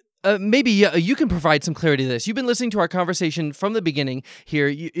you're maybe you can provide some clarity to this. You've been listening to our conversation from the beginning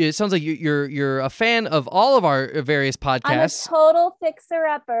here. It sounds like you're a fan of all of our various podcasts. I'm a total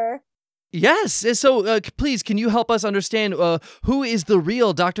fixer-upper. Yes. So please, can you help us understand who is the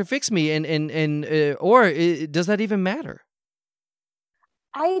real Dr. Fix Me, and or does that even matter?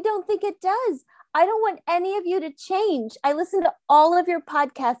 I don't think it does. I don't want any of you to change. I listen to all of your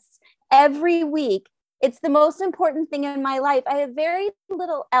podcasts every week. It's the most important thing in my life. I have very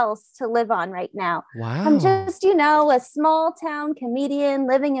little else to live on right now. Wow. I'm just, a small town comedian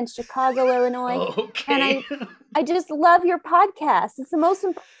living in Chicago, Illinois. Okay. And I just love your podcast. It's the most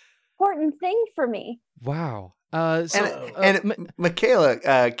important thing for me. Wow.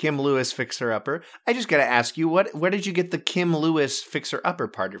 Michaela, Kim Lewis, Fixer Upper. I just got to ask you, where did you get the Kim Lewis Fixer Upper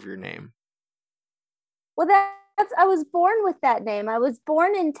part of your name? Well, I was born with that name. I was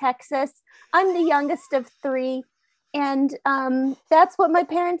born in Texas. I'm the youngest of 3, and that's what my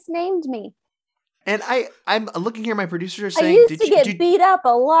parents named me. And I'm looking here. My producers are saying, I used to get beat up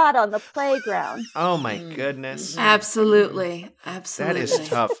a lot on the playground. Oh my goodness! Absolutely. That is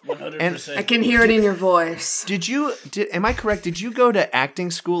tough. 100%. And I can hear it in your voice. Am I correct? Did you go to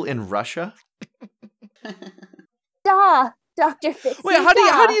acting school in Russia? Duh. Dr. Fix Me. Wait, how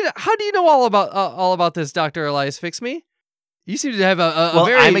do you know all about this, Dr. Elias Fix Me? You seem to have a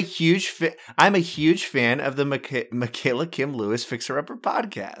very. I'm a huge fan of the Michaela Kim Lewis Fixer Upper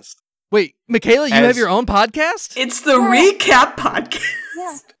podcast. Wait, Michaela, you have your own podcast? It's the recap podcast.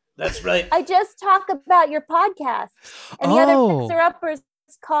 Yeah, that's right. I just talk about your podcast, and the other Fixer Uppers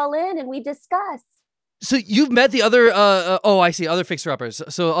call in and we discuss. So you've met the other, I see, other fixer-uppers.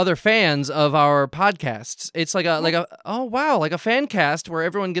 So other fans of our podcasts. It's like a fan cast where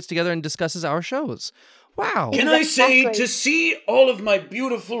everyone gets together and discusses our shows. Wow. Can I say, to see all of my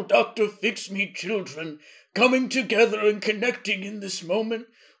beautiful Dr. Fix Me children coming together and connecting in this moment,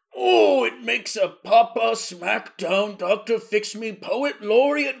 it makes a Papa Smackdown Dr. Fix Me Poet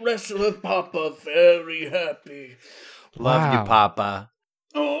Laureate Wrestler Papa very happy. Love you, Papa.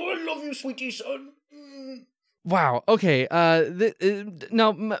 Oh, I love you, sweetie son. Wow. Okay.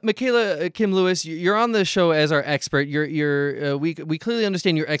 Now, Michaela Kim Lewis, you're on the show as our expert. We clearly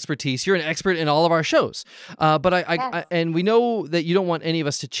understand your expertise. You're an expert in all of our shows. But and we know that you don't want any of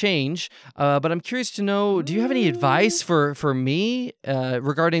us to change. But I'm curious to know, do you have any advice for me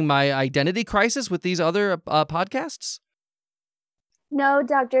regarding my identity crisis with these other podcasts? No,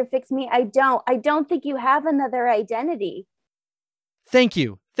 Dr. Fix Me, I don't. I don't think you have another identity. Thank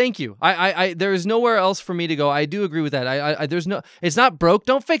you. I there is nowhere else for me to go. I do agree with that. It's not broke.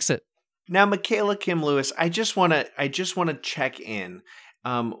 Don't fix it. Now, Michaela Kim Lewis, I just want to check in.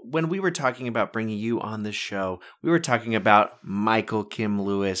 When we were talking about bringing you on the show, we were talking about Michael Kim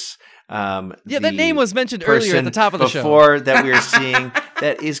Lewis. That name was mentioned earlier at the top of the show. Before that we are seeing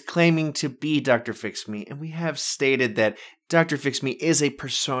that is claiming to be Dr. Fix Me. And we have stated that Dr. Fix Me is a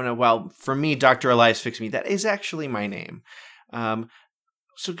persona, while for me, Dr. Elias Fix Me, that is actually my name.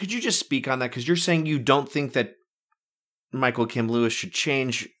 So could you just speak on that? Because you're saying you don't think that Michael Kim Lewis should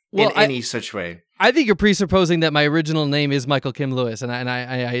change in any such way. I think you're presupposing that my original name is Michael Kim Lewis, and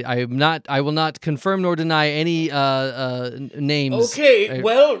I will not confirm nor deny any names. Okay,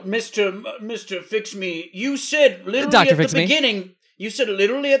 well, Mr. Fix Me, you said literally at the beginning. You said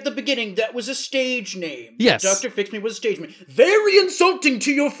literally at the beginning that was a stage name. Yes, Dr. Fix Me was a stage name. Very insulting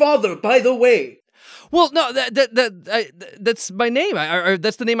to your father, by the way. Well, no, that's my name.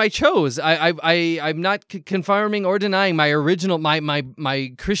 That's the name I chose. I'm not confirming or denying my original,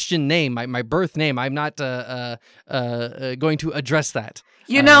 my Christian name, my birth name. I'm not going to address that.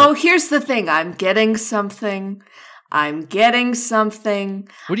 Here's the thing. I'm getting something. What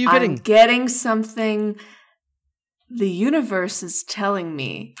are you getting? I'm getting something The universe is telling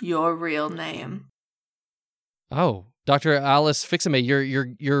me your real name. Oh, Dr. Alice Fix-Me,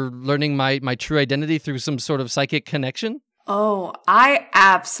 you're learning my true identity through some sort of psychic connection? Oh, I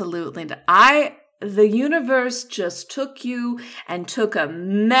absolutely. The universe just took you and took a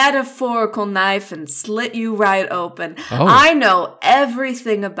metaphorical knife and slit you right open. Oh. I know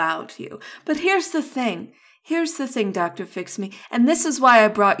everything about you. But here's the thing. Dr. Fix-Me, and this is why I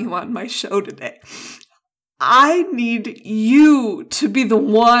brought you on my show today. I need you to be the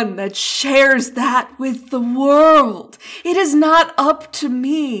one that shares that with the world. It is not up to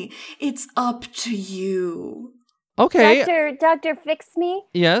me. It's up to you. Okay. Dr. Fix-Me?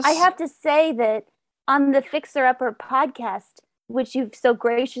 Yes? I have to say that on the Fixer Upper podcast, which you've so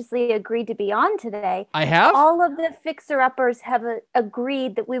graciously agreed to be on today. I have? All of the Fixer Uppers have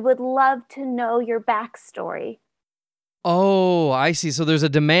agreed that we would love to know your backstory. Oh, I see. So there's a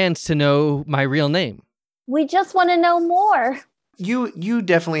demand to know my real name. We just want to know more. You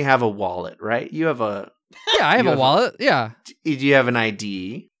definitely have a wallet, right? You have a... Yeah, I have a wallet. Yeah. Do you have an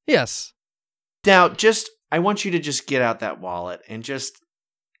ID? Yes. Now, I want you to just get out that wallet and just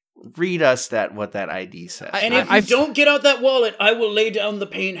read us what that ID says. And if you don't get out that wallet, I will lay down the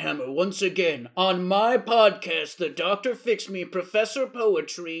pain hammer once again on my podcast, the Dr. Fix-Me Professor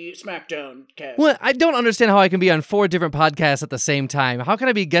Poetry Smackdown cast. Well, I don't understand how I can be on 4 different podcasts at the same time. How can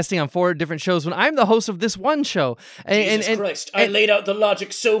I be guesting on 4 different shows when I'm the host of this one show? Jesus Christ, I laid out the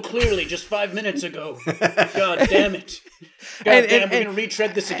logic so clearly just 5 minutes ago. God damn it. We're going to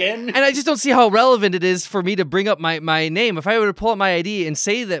retread this again? And I just don't see how relevant it is for me to bring up my name. If I were to pull up my ID and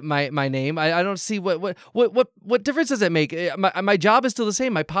say that my name, I don't see what difference does that make? My job is still the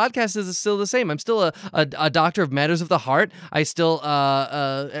same. My podcast is still the same. I'm still a doctor of matters of the heart. I still,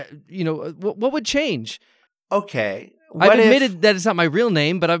 what would change? Okay. I've admitted that it's not my real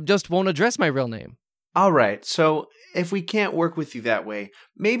name, but I just won't address my real name. All right. So if we can't work with you that way,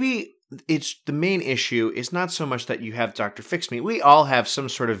 maybe... It's the main issue is not so much that you have Dr. Fix-Me. We all have some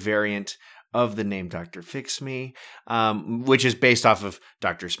sort of variant of the name Dr. Fix-Me, which is based off of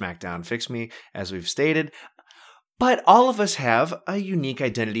Dr. Smackdown Fix-Me, as we've stated. But all of us have a unique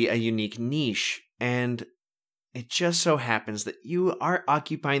identity, a unique niche, and it just so happens that you are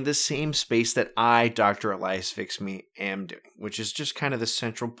occupying the same space that I, Dr. Elias Fix-Me, am doing, which is just kind of the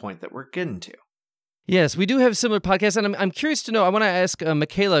central point that we're getting to. Yes, we do have similar podcasts, and I'm curious to know. I want to ask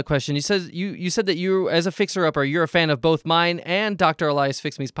Michaela a question. You said that you, as a fixer-upper, you're a fan of both mine and Dr. Elias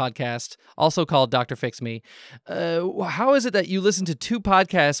Fix-Me's podcast, also called Dr. Fix-Me. How is it that you listen to 2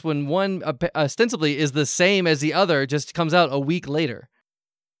 podcasts when one ostensibly is the same as the other, just comes out a week later?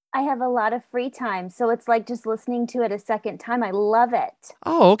 I have a lot of free time, so it's like just listening to it a second time. I love it.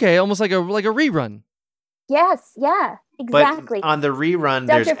 Oh, okay, almost like a rerun. Yes, yeah, exactly. But on the rerun,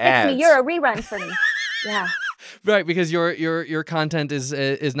 Dr. there's ads. Fix-Me, you're a rerun for me. Yeah. Right, because your content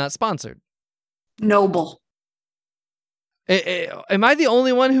is not sponsored. Noble. Am I the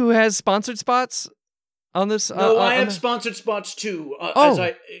only one who has sponsored spots on this? No, I have sponsored spots too.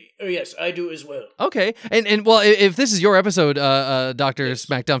 Yes, I do as well. Okay, and well, if this is your episode, Dr. Yes.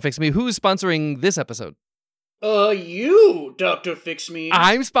 Smackdown Fix-Me, who's sponsoring this episode? You, Dr. Fix-Me.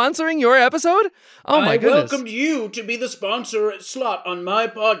 I'm sponsoring your episode? Oh my goodness. I welcomed you to be the sponsor slot on my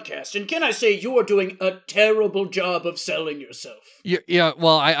podcast. And can I say you're doing a terrible job of selling yourself? Yeah,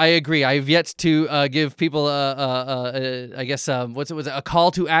 well, I agree. I've yet to give people I guess a call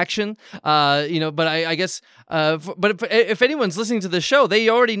to action. But I guess but if anyone's listening to the show, they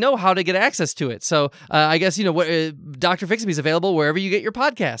already know how to get access to it. So I guess Dr. Fix-Me is available wherever you get your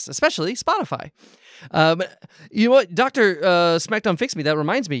podcasts, especially Spotify. You know what, Dr. Smackdown Fix-Me, that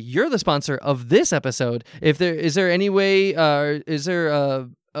reminds me, you're the sponsor of this episode. If any way, if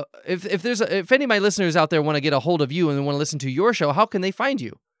any of my listeners out there want to get a hold of you and want to listen to your show, how can they find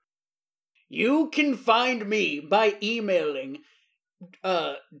you? You can find me by emailing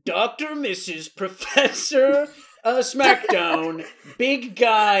Dr. Mrs. Professor Smackdown, big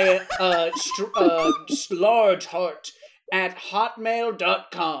guy, large heart, at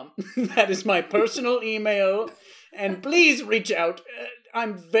hotmail.com. That is my personal email, and please reach out.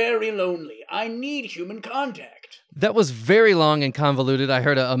 I'm very lonely. I need human contact. That was very long and convoluted. I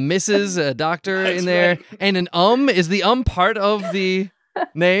heard a Mrs., a doctor in there, right. And an Is the part of the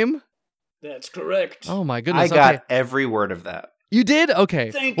name? That's correct. Oh my goodness. I got every word of that. You did?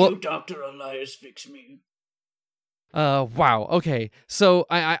 Okay. Thank you, Dr. Elias Fix-Me. Wow. Okay. So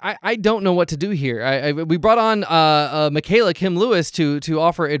I don't know what to do here. We brought on Michaela Kim Lewis to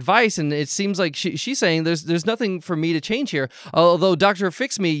offer advice, and it seems like she's saying there's nothing for me to change here. Although Dr.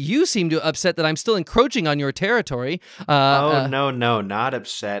 Fix Me, you seem to upset that I'm still encroaching on your territory. No, not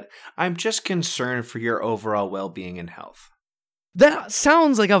upset. I'm just concerned for your overall well-being and health. That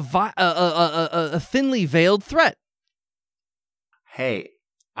sounds like a thinly veiled threat. Hey,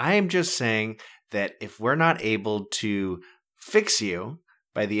 I am just saying that if we're not able to fix you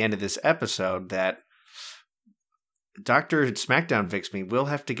by the end of this episode, that Dr. Smackdown Fix Me will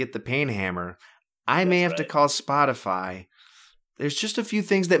have to get the pain hammer. I may have to call Spotify. There's just a few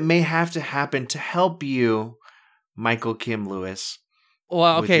things that may have to happen to help you, Michael Kim Lewis.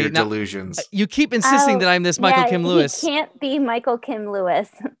 Well, okay, with your delusions. You keep insisting that I'm this Michael Kim Lewis. He can't be Michael Kim Lewis.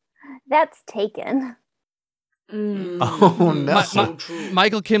 That's taken. Oh no!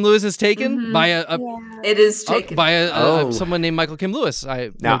 Michael Kim Lewis is taken by It is taken by someone named Michael Kim Lewis.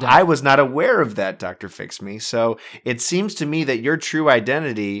 I was not aware of that, Dr. Fix Me. So it seems to me that your true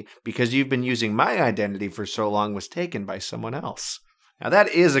identity, because you've been using my identity for so long, was taken by someone else. Now that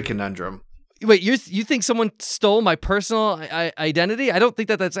is a conundrum. Wait, you think someone stole my personal identity? I don't think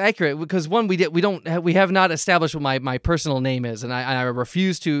that's accurate because one, we have not established what my personal name is, and I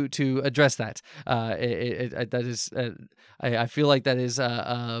refuse to address that. That is, I feel like that is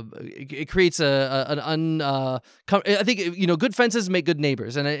it creates I think good fences make good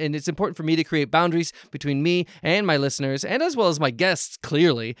neighbors, and it's important for me to create boundaries between me and my listeners, and as well as my guests.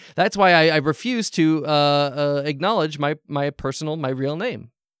 Clearly, that's why I refuse to acknowledge my real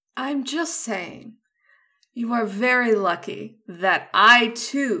name. I'm just saying, you are very lucky that I,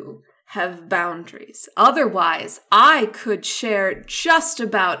 too, have boundaries. Otherwise, I could share just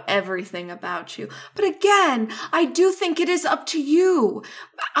about everything about you. But again, I do think it is up to you.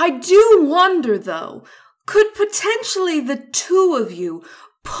 I do wonder, though, could potentially the two of you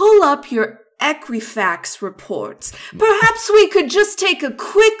pull up your Equifax reports? Perhaps we could just take a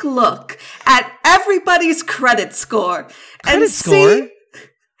quick look at everybody's credit score and see...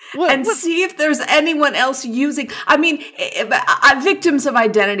 see if there's anyone else using. I mean, victims of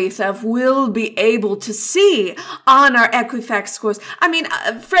identity theft will be able to see on our Equifax scores. I mean,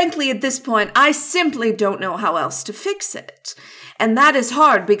 frankly, at this point, I simply don't know how else to fix it. And that is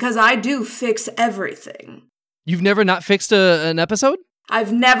hard because I do fix everything. You've never not fixed an episode?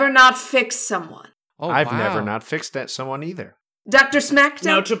 I've never not fixed someone. Oh, I've never not fixed someone either. Dr. Smackdown?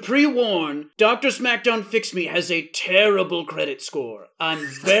 Now, to pre-warn, Dr. Smackdown Fix Me has a terrible credit score. I'm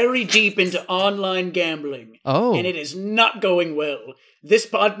very deep into online gambling. Oh. And it is not going well.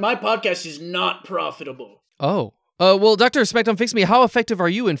 My podcast is not profitable. Oh. Well, Dr. Smackdown Fix Me, how effective are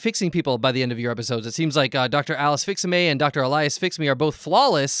you in fixing people by the end of your episodes? It seems like Dr. Alice Fix-Me and Dr. Elias Fix-Me are both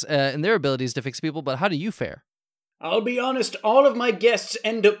flawless in their abilities to fix people, but how do you fare? I'll be honest, all of my guests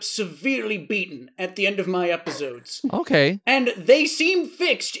end up severely beaten at the end of my episodes. Okay. And they seem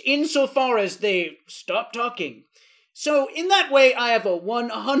fixed insofar as they stop talking. So in that way, I have a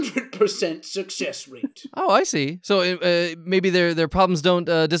 100% success rate. Oh, I see. So maybe their problems don't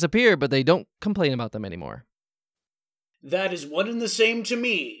disappear, but they don't complain about them anymore. That is one and the same to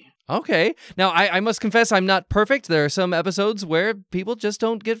me. Okay. Now, I must confess I'm not perfect. There are some episodes where people just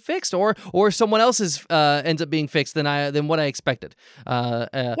don't get fixed, or someone else's ends up being fixed than what I expected.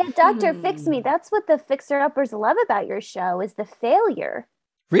 Yeah, Dr. Fix Me, that's what the fixer-uppers love about your show, is the failure.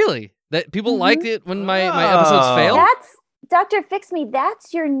 Really? That people like it when my episodes fail? That's, Dr. Fix Me,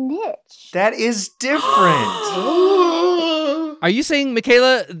 that's your niche. That is different. Are you saying,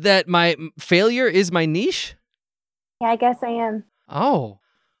 Michaela, that my failure is my niche? Yeah, I guess I am. Oh.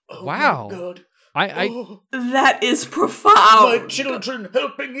 Wow. My God. That is profound. My children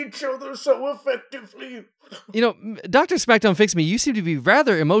helping each other so effectively. You know, Dr. Smackdown Fix Me, you seem to be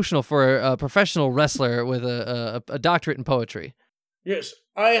rather emotional for a professional wrestler with a doctorate in poetry. Yes,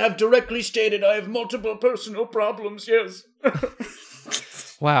 I have directly stated I have multiple personal problems, yes.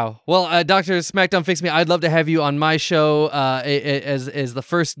 Wow. Well, Dr. Smackdown Fix Me, I'd love to have you on my show as the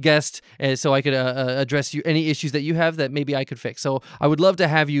first guest, so I could address any issues that you have that maybe I could fix. So I would love to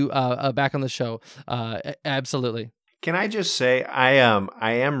have you back on the show. Absolutely. Can I just say I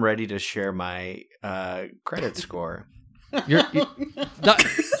am ready to share my credit score.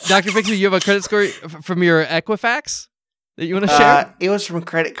 Dr. Fix Me, you have a credit score from your Equifax that you want to share? It was from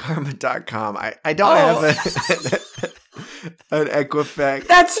creditkarma.com. I don't have an Equifax.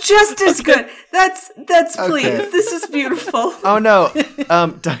 That's just as good. That's okay. Please. This is beautiful. Oh no,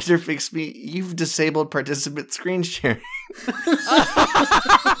 Dr. Fix Me, you've disabled participant screen sharing.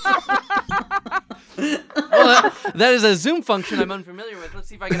 Well, that is a Zoom function I'm unfamiliar with. Let's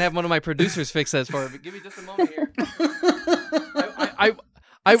see if I can have one of my producers fix that for me. Give me just a moment here.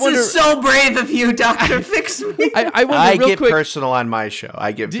 This is so brave of you, Dr. Fix Me. I get quick, personal on my show.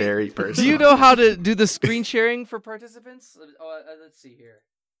 I get very personal. Do you know how to do the screen sharing for participants? Let's see here.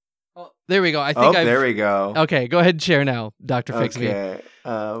 Oh, there we go. I think there we go. Okay, go ahead and share now, Dr. Fix Me.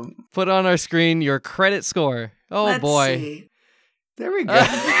 Put on our screen your credit score. Oh, Let's boy. See. There we go.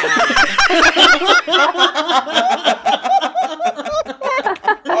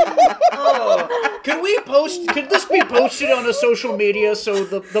 Could this be posted on a social media so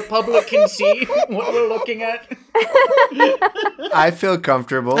the public can see what we're looking at? I feel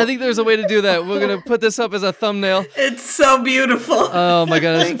comfortable. I think there's a way to do that. We're going to put this up as a thumbnail. It's so beautiful. Oh my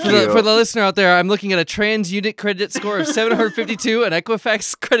goodness. For the listener out there, I'm looking at a TransUnion credit score of 752, an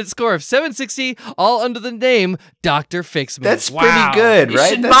Equifax credit score of 760, all under the name Dr. Fix Me. That's pretty good,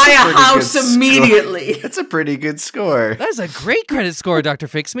 right? You should buy a house immediately. That's a pretty good score. That is a great credit score, Dr.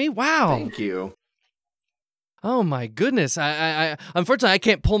 Fix Me. Wow. Thank you. Oh my goodness! I unfortunately I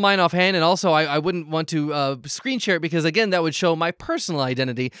can't pull mine offhand, and also I wouldn't want to screen share it because again that would show my personal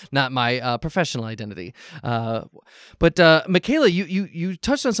identity, not my professional identity. But Michaela, you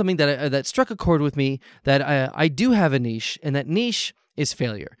touched on something that struck a chord with me, that I do have a niche, and that niche is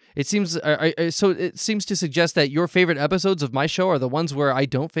failure. It seems it seems to suggest that your favorite episodes of my show are the ones where I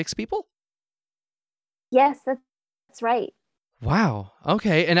don't fix people. Yes, that's right. Wow.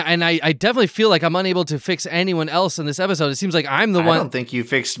 Okay. And I definitely feel like I'm unable to fix anyone else in this episode. It seems like I'm the one. I don't think you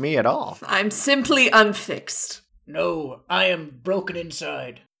fixed me at all. I'm simply unfixed. No, I am broken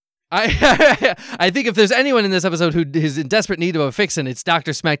inside. I think if there's anyone in this episode who is in desperate need of a fixin', it's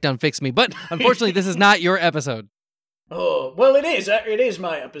Dr. Smackdown Fix Me. But unfortunately, this is not your episode. Oh, well, it is. It is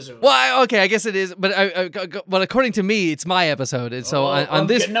my episode. Well, okay, I guess it is. But according to me, it's my episode. And so on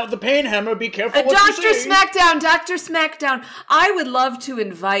this, getting out the pain hammer. Be careful. Dr. Smackdown, Dr. Smackdown. I would love to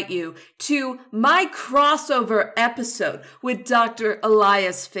invite you to my crossover episode with Dr.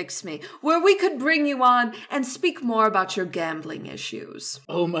 Elias Fix Me, where we could bring you on and speak more about your gambling issues.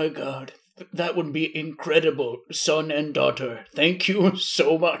 Oh my God. That would be incredible, son and daughter. Thank you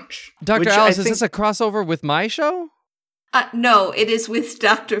so much. Dr. Alice, is this a crossover with my show? No, it is with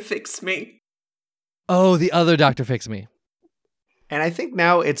Dr. Fix Me. Oh, the other Dr. Fix Me. And I think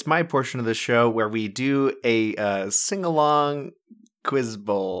now it's my portion of the show where we do a sing-along quiz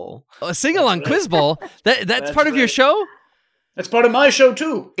bowl. A sing-along quiz bowl? That's part of your show? That's part of my show,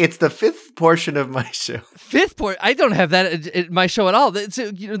 too. It's the fifth portion of my show. Fifth portion? I don't have that in my show at all.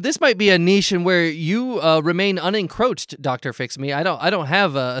 This might be a niche in where you remain unencroached, Dr. Fix Me. I don't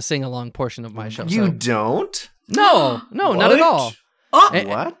have a sing-along portion of my show. You don't? No, not at all.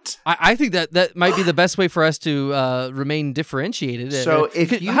 What? I think that might be the best way for us to remain differentiated. So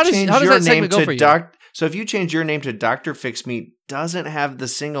if you change your name to so if you change your name to Dr. Fix Me, doesn't have the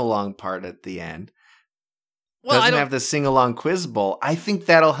sing-along part at the end. Doesn't have the sing-along quiz bowl. I think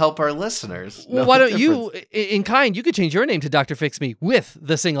that'll help our listeners. Well, why don't you, in kind, you could change your name to Dr. Fix Me with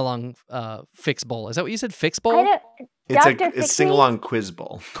the sing-along fix bowl. Is that what you said? Fix bowl? It's a sing-along quiz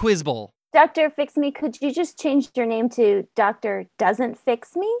bowl. Quiz bowl. Dr. Fix Me, could you just change your name to Dr. Doesn't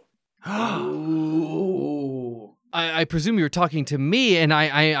Fix Me? Ooh. I presume you were talking to me, and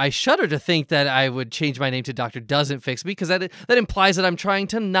I shudder to think that I would change my name to Dr. Doesn't Fix Me, because that implies that I'm trying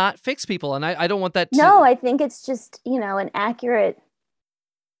to not fix people, and I don't want that to... No, I think it's just, an accurate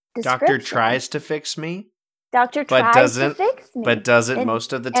description. Doctor tries to fix me? Doctor tries to fix me. But doesn't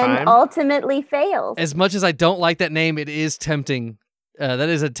most of the time? And ultimately fails. As much as I don't like that name, it is tempting. That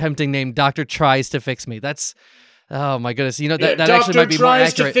is a tempting name. Doctor tries to fix me. That's... Oh my goodness! That actually might be more accurate.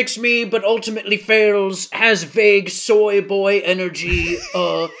 Doctor tries to fix me, but ultimately fails. Has vague soy boy energy.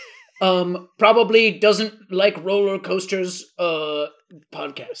 Probably doesn't like roller coasters.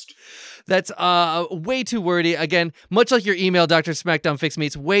 Podcast. That's way too wordy. Again, much like your email, Dr. Smackdown Fix Me,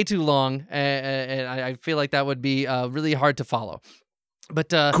 it's way too long, and I feel like that would be really hard to follow. But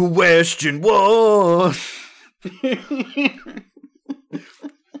question one.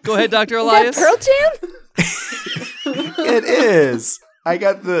 Go ahead, Dr. Elias. Is that Pearl Jam? It is. I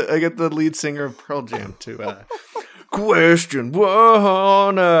got the lead singer of Pearl Jam to question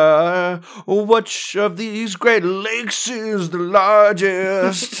one. Which of these Great Lakes is the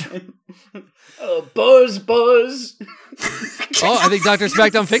largest? Buzz. Oh, I think Dr.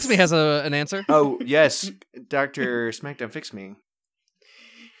 Smackdown Fix Me has an answer. Oh, yes. Dr. Smackdown Fix Me.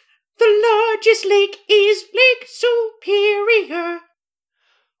 The largest lake is Lake Superior.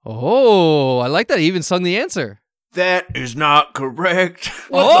 Oh, I like that. He even sung the answer. That is not correct.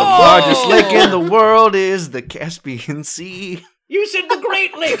 The largest lake in the world is the Caspian Sea. You said the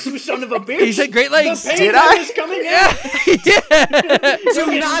Great Lakes, you son of a bitch. You said Great Lakes. The Did I? is coming Yeah. yeah.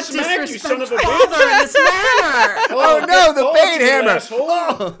 Do not disrespect you son of a father bitch. in this manner. Oh, no, the pain you hammer.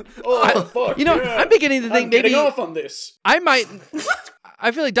 asshole. Oh, fuck. You know, yeah. I'm beginning to think I'm maybe getting off on this. I might.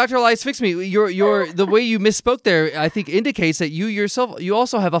 I feel like Dr. Elias Fix Me. The way you misspoke there, I think indicates that you yourself, you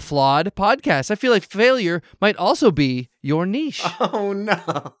also have a flawed podcast. I feel like failure might also be your niche. Oh,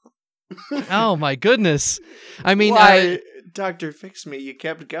 no. Oh my goodness. I mean, Why, Dr. Fix Me, you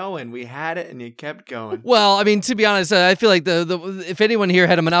kept going. We had it and you kept going. well, I mean, to be honest, I feel like the if anyone here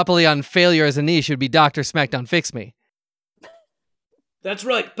had a monopoly on failure as a niche, it would be Dr. Smackdown Fix Me. That's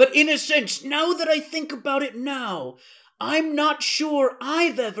right, but in a sense, now that I think about it now, I'm not sure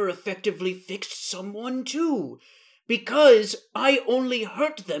I've ever effectively fixed someone too, because I only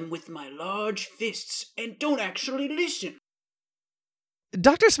hurt them with my large fists and don't actually listen.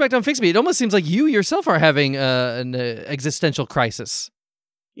 Dr. Smackdown Fix Me, it almost seems like you yourself are having an existential crisis.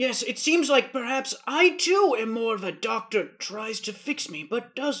 Yes, it seems like perhaps I too am more of a doctor tries to fix me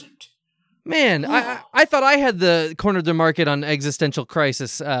but doesn't. Man, I thought I had cornered the market on existential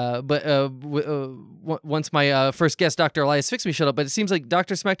crisis, but once my first guest, Dr. Elias Fix Me, showed up, but it seems like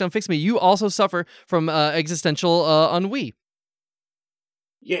Dr. Smackdown Fix Me, you also suffer from existential ennui.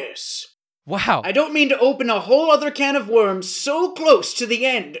 Yes. Wow. I don't mean to open a whole other can of worms so close to the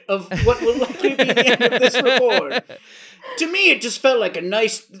end of what will likely be the end of this report. To me, it just felt like a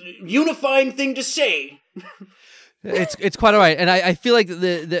nice, unifying thing to say. It's quite all right, and I feel like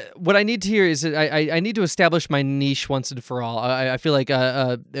the what I need to hear is that I need to establish my niche once and for all. I feel like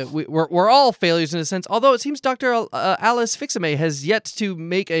we're all failures in a sense, although it seems Dr. Alice Fix-Me has yet to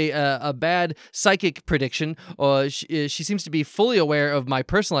make a bad psychic prediction. She seems to be fully aware of my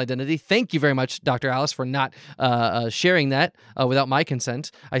personal identity. Thank you very much, Dr. Alice, for not sharing that without my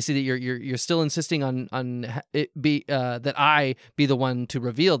consent. I see that you're still insisting on it be that I be the one to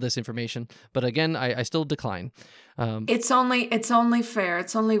reveal this information, but again, I still decline. It's only fair.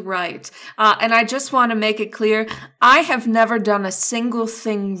 It's only right. And I just want to make it clear, I have never done a single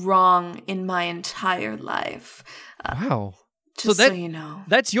thing wrong in my entire life. Wow. Just so you know.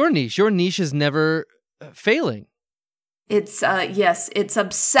 That's your niche. Your niche is never failing. It's, yes, it's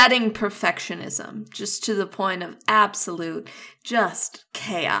upsetting perfectionism, just to the point of absolute, just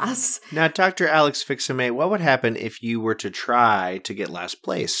chaos. Now, Dr. Alex Fix-Me, what would happen if you were to try to get last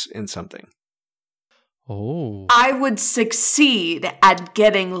place in something? Oh. I would succeed at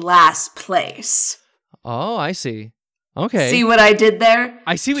getting last place. Oh, I see. Okay. See what I did there?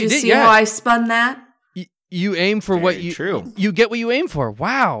 I see what you did. See how I spun that? You aim for what you true. You get what you aim for.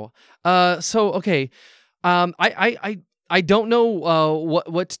 Wow. So okay. I don't know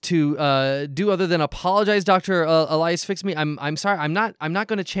what to do other than apologize, Dr. Elias Fix Me. I'm sorry. I'm not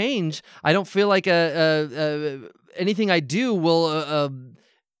going to change. I don't feel like anything I do will.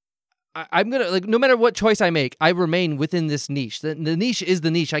 I'm gonna, like, no matter what choice I make, I remain within this niche. The niche is the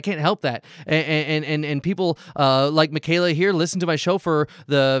niche. I can't help that. And people like Michaela here listen to my show for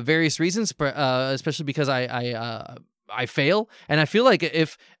the various reasons, especially because I fail, and I feel like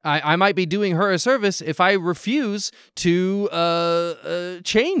if I might be doing her a service if I refuse to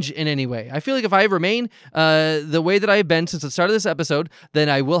change in any way. I feel like if I remain the way that I've been since the start of this episode, then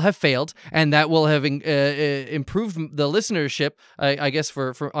I will have failed, and that will have improved the listenership, I guess,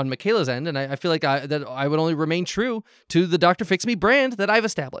 for on Michaela's end. And I feel like that I would only remain true to the Dr. Fix Me brand that I've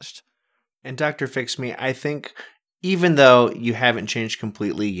established. And Dr. Fix Me, I think even though you haven't changed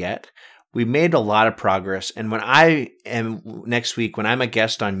completely yet, we made a lot of progress, and when I am next week, when I'm a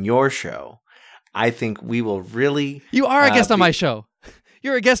guest on your show, I think we will really. You are a guest on my show.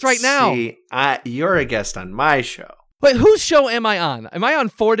 You're a guest right now. You're a guest on my show. Wait, whose show am I on? Am I on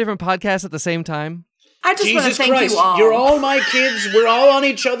 4 different podcasts at the same time? I just want to thank Christ, you all. You're all my kids. We're all on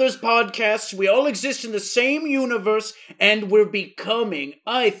each other's podcasts. We all exist in the same universe, and we're becoming,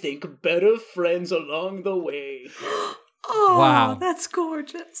 I think, better friends along the way. Oh, wow, that's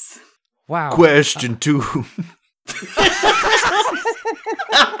gorgeous. Wow. Question 2.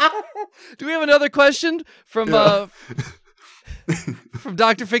 Do we have another question from from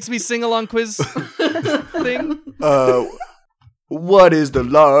Dr. Fix Me sing-along quiz thing? What is the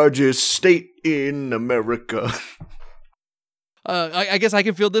largest state in America? I guess I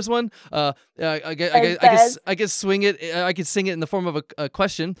can field this one. I guess swing it. I could sing it in the form of a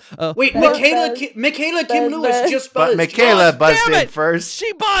question. Wait, Michaela Kim Lewis just buzzed. But Michaela buzzed in first.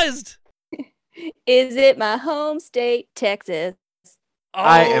 She buzzed. Is it my home state, Texas?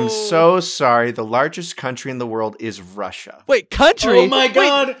 I am so sorry. The largest country in the world is Russia. Wait, country? Oh my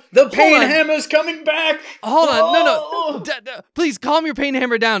God! The pain hammer's coming back! Hold on, no. Please calm your pain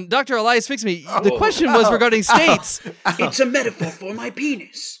hammer down. Dr. Elias, fix me. The question was regarding states. It's a metaphor for my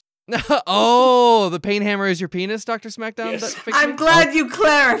penis. Oh, the pain hammer is your penis, Dr. Smackdown? Yes. I'm glad you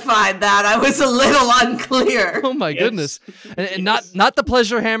clarified that. I was a little unclear. Oh my goodness. And not the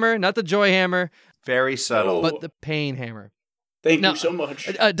pleasure hammer, not the joy hammer. Very subtle. But the pain hammer. Thank you so much.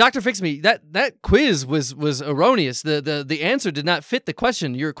 Dr. Fix Me, that quiz was erroneous. The answer did not fit the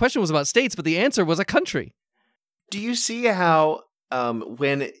question. Your question was about states, but the answer was a country. Do you see how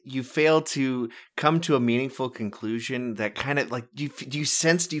when you fail to come to a meaningful conclusion, that kind of like, do you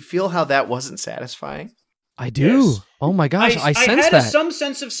feel how that wasn't satisfying? I do. Yes. Oh my gosh, I sense that. I had some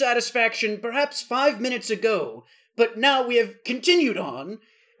sense of satisfaction perhaps 5 minutes ago, but now we have continued on,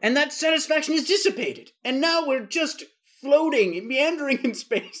 and that satisfaction is dissipated, and now we're just floating and meandering in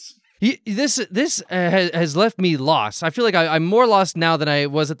space. This has left me lost. I feel like I'm more lost now than I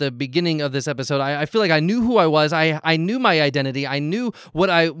was at the beginning of this episode. I feel like I knew who I was. I knew my identity. I knew what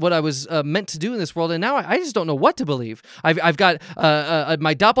I was meant to do in this world, and now I just don't know what to believe. I've got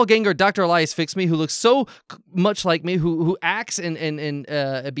my doppelganger, Dr. Elias Fix Me, who looks so much like me, who acts and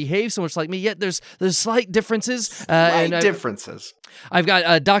behaves so much like me. Yet there's slight differences. Differences. I've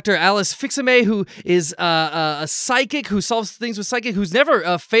got Dr. Alice Fix-Me, who is a psychic who solves things with psychic, who's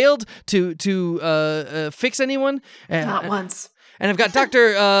never failed to fix anyone. Not once. And I've got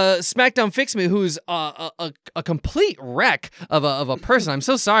Dr. Smackdown Fix-Me, who's a complete wreck of a person. I'm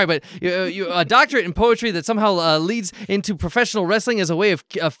so sorry, but a doctorate in poetry that somehow leads into professional wrestling as a way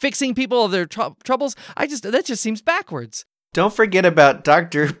of fixing people of their troubles. That just seems backwards. Don't forget about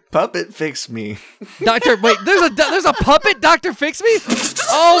Dr. Puppet Fix Me. Wait, there's a puppet Dr. Fix Me?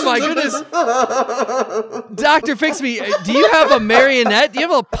 Oh my goodness. Dr. Fix Me, do you have a marionette? Do you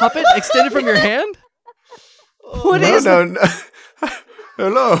have a puppet extended from your hand? What is that? No.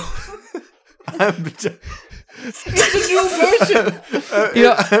 Hello. It's a new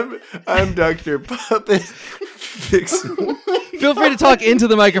person. I'm Dr. Puppet Fix Me. Feel free to talk into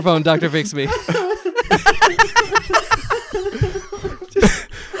the microphone, Dr. Fix Me.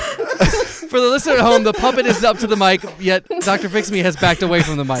 For the listener at home, the puppet is up to the mic, yet Dr. Fix Me has backed away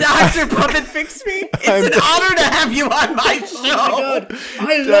from the mic. Dr. Puppet Fix Me, it's an honor to have you on my show. Oh my God,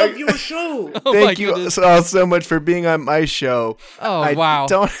 I love your show. Thank you so much for being on my show. Oh, wow. I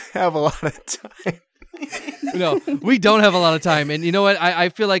don't have a lot of time. No, we don't have a lot of time. And you know what? I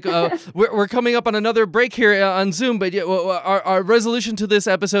feel like we're coming up on another break here on Zoom, but our resolution to this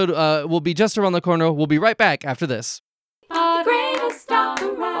episode will be just around the corner. We'll be right back after this. The greatest dog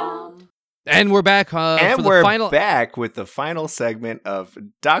around. And we're back back with the final segment of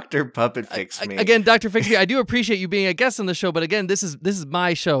Dr. Puppet Fix Me. Again, Dr. Fix Me, I do appreciate you being a guest on the show, but again, this is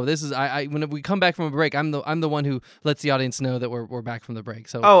my show. This is when we come back from a break, I'm the one who lets the audience know that we're back from the break.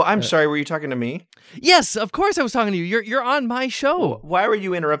 So I'm sorry, were you talking to me? Yes, of course I was talking to you. You're on my show. Why were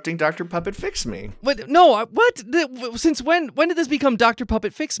you interrupting Dr. Puppet Fix Me? What? No, what? Since when did this become Dr.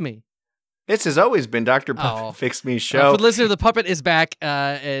 Puppet Fix Me? This has always been Dr. Puppet Fix Me show. For the listener, the puppet is back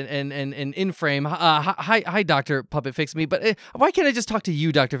and in frame. Hi, Dr. Puppet Fix Me. But why can't I just talk to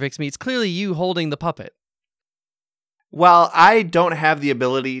you, Dr. Fix Me? It's clearly you holding the puppet. Well, I don't have the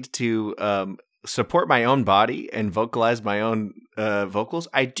ability to support my own body and vocalize my own vocals.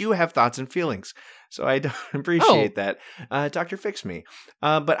 I do have thoughts and feelings. So I don't appreciate that. Dr. Fix Me.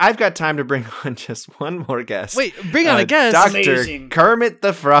 But I've got time to bring on just one more guest. Wait, bring on a guest? Dr. Amazing. Kermit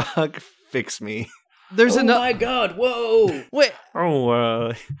the Frog Fix Me. My God, whoa. Wait.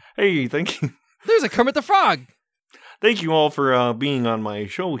 Hey, thank you. There's a Kermit the Frog. Thank you all for being on my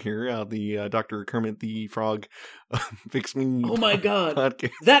show here, the Dr. Kermit the Frog Fix Me. Oh my God.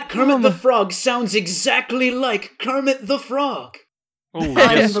 Podcast. That Kermit the Frog sounds exactly like Kermit the Frog. Oh,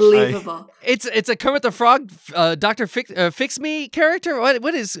 yes, unbelievable! It's a Kermit the Frog, Dr. Fix Me character.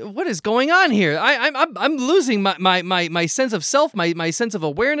 What is going on here? I'm losing my sense of self, my sense of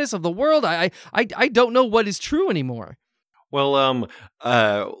awareness of the world. I don't know what is true anymore. Well,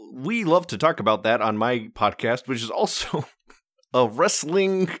 we love to talk about that on my podcast, which is also a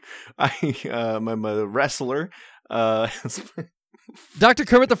wrestling. I'm a wrestler. Dr.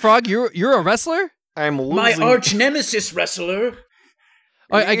 Kermit the Frog, you're a wrestler? I'm losing. My arch nemesis wrestler.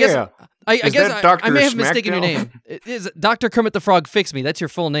 I guess I may have mistaken your name. Is Dr. Kermit the Frog Fix Me? That's your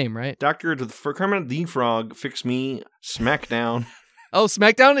full name, right? Dr. Kermit the Frog Fix Me Smackdown. Oh,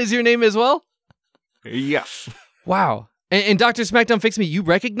 Smackdown is your name as well? Yes. Wow. And Dr. SmackDown Fix Me, you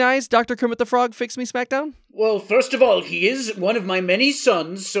recognize Dr. Kermit the Frog Fix Me SmackDown? Well, first of all, he is one of my many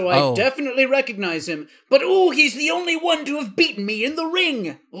sons, so I definitely recognize him. But he's the only one to have beaten me in the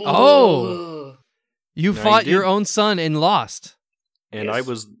ring. You fought your own son and lost. And yes. I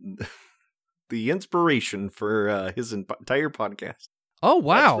was the inspiration for his entire podcast. Oh,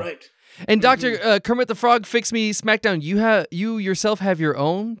 wow. That's right. And Dr. Kermit the Frog Fix Me SmackDown, you yourself have your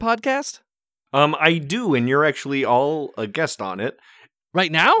own podcast? I do, and you're actually all a guest on it.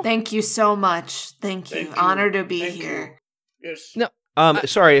 Right now? Thank you so much. Thank you. Honored to be here. You. Yes. No.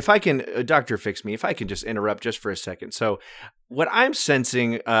 Sorry, if I can, Dr. Fix Me, if I can just interrupt just for a second. So what I'm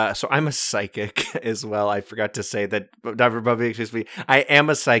sensing, so I'm a psychic as well. I forgot to say that, Dr. Bubby Fix Me, I am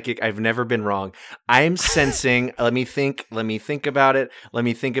a psychic. I've never been wrong. I'm sensing, let me think about it.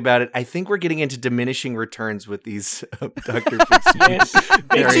 I think we're getting into diminishing returns with these Dr. Fix Me.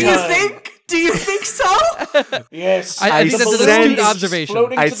 Yes. Do you think so? Yes. I think that's an astute observation.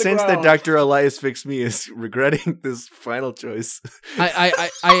 I sense that Dr. Elias Fix Me is regretting this final choice.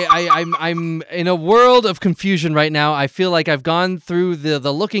 I'm in a world of confusion right now. I feel like I've gone through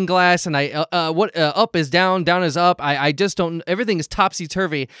the looking glass, and what up is down is up. I just don't. Everything is topsy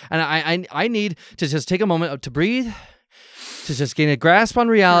turvy, and I need to just take a moment to breathe, to just gain a grasp on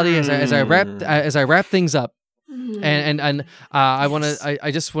reality as I wrap things up. And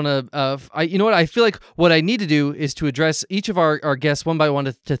I just want to, you know what? I feel like what I need to do is to address each of our guests one by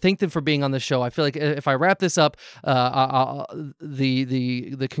one to thank them for being on the show. I feel like if I wrap this up, the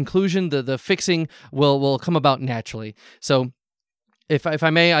conclusion, the fixing will come about naturally. So, if I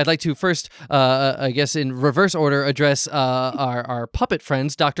may, I'd like to first, I guess in reverse order, address our puppet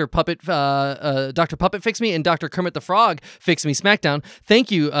friends, Dr. Puppet Fix Me and Dr. Kermit the Frog Fix Me SmackDown.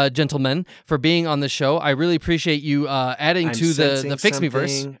 Thank you, gentlemen, for being on the show. I really appreciate you adding to the Fix Me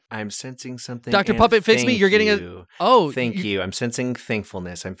verse. I'm sensing something. Dr. Puppet Fix Me, you're getting thank you. I'm sensing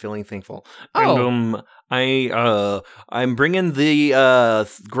thankfulness. I'm feeling thankful. And, I'm bringing the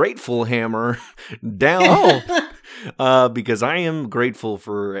grateful hammer down. Because I am grateful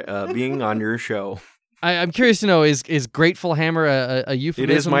for being on your show. I'm curious to know, is Grateful Hammer a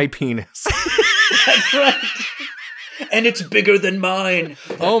euphemism? It is my penis. That's right. And it's bigger than mine.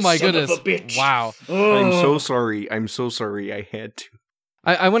 Oh my goodness. Of a bitch. Wow. I'm so sorry. I had to.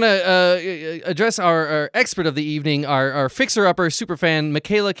 I want to address our expert of the evening, our fixer-upper superfan,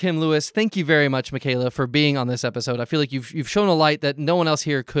 Michaela Kim Lewis. Thank you very much, Michaela, for being on this episode. I feel like you've shown a light that no one else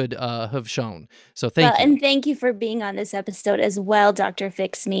here could have shown. So thank you. And thank you for being on this episode as well, Dr.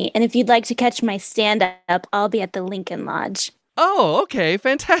 Fix Me. And if you'd like to catch my stand-up, I'll be at the Lincoln Lodge. Oh, okay.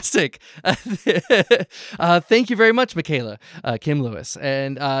 Fantastic. Thank you very much, Michaela, Kim Lewis.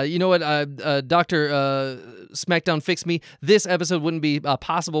 And you know what, Dr. SmackDown Fix Me, this episode wouldn't be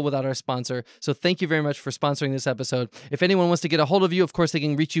possible without our sponsor. So thank you very much for sponsoring this episode. If anyone wants to get a hold of you, of course, they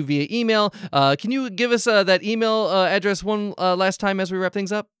can reach you via email. Can you give us that email address one last time as we wrap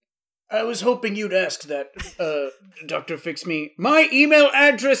things up? I was hoping you'd ask that, Dr. Fix Me. My email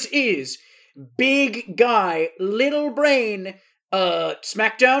address is Big Guy, Little Brain,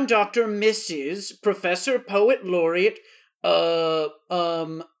 SmackDown Dr. Mrs. Professor Poet Laureate,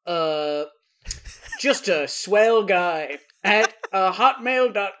 just a swell guy at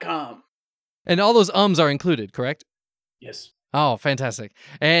hotmail.com. And all those are included, correct? Yes. Oh, fantastic.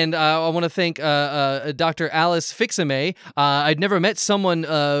 And I want to thank Dr. Alice Fix-Me. I'd never met someone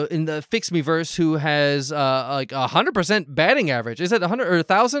in the Fix Me verse who has like 100% batting average. Is it 100 or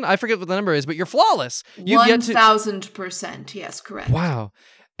 1,000? I forget what the number is, but you're flawless. 1,000%. Yes, correct. Wow.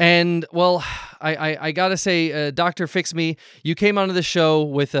 And, well, I got to say, Dr. Fix Me, you came onto the show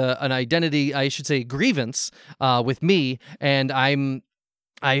with an identity, I should say grievance, with me, and I'm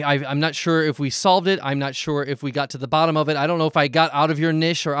not sure if we solved it. I'm not sure if we got to the bottom of it. I don't know if I got out of your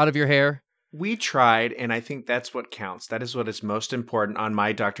niche or out of your hair. We tried, and I think that's what counts. That is what is most important on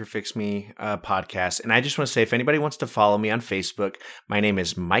my Dr. Fix Me podcast. And I just want to say, if anybody wants to follow me on Facebook, my name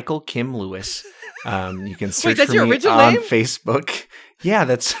is Michael Kim Lewis. You can search for me on Facebook. Yeah,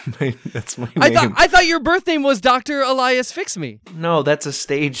 that's my name. I thought your birth name was Dr. Elias Fix Me. No, that's a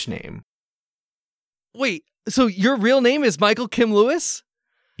stage name. Wait, so your real name is Michael Kim Lewis?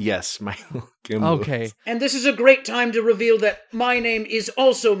 Yes, Michael Kim Okay. Lewis. And this is a great time to reveal that my name is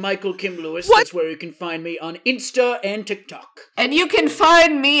also Michael Kim Lewis. What? That's where you can find me on Insta and TikTok. And you can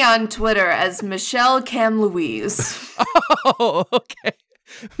find me on Twitter as Michelle Cam Louise. Oh, okay.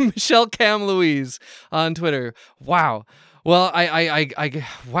 Michelle Cam Louise on Twitter. Wow. Well,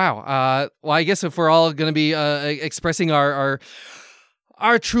 wow. Well, I guess if we're all going to be expressing our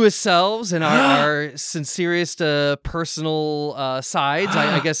our truest selves and our sincerest personal sides,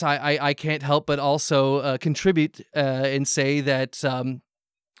 I guess I can't help but also contribute and say that,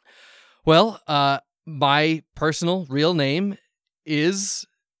 my personal real name is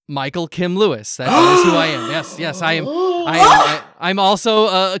Michael Kim Lewis. That is who I am. Yes, I am. I'm also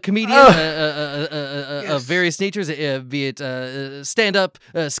a comedian of various natures, be it stand-up,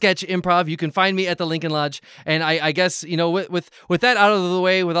 sketch, improv. You can find me at the Lincoln Lodge. And I guess, with that out of the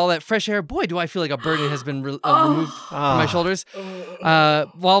way, with all that fresh air, boy, do I feel like a burden has been removed from my shoulders.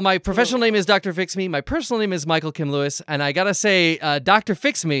 While my professional name is Dr. Fix Me, my personal name is Michael Kim Lewis. And I gotta say, Dr.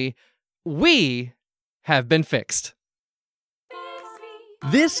 Fix Me, we have been fixed.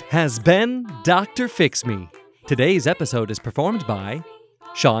 This has been Dr. Fix Me. Today's episode is performed by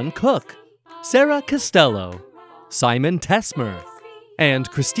Sean Cook, Sarah Costello, Simon Tesmer, and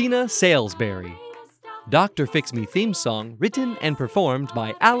Christina Salisbury. Dr. Fix Me theme song written and performed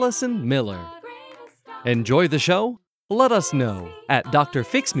by Allison Miller. Enjoy the show? Let us know at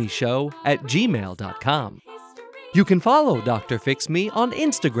drfixmeshow@gmail.com. You can follow Dr. Fix Me on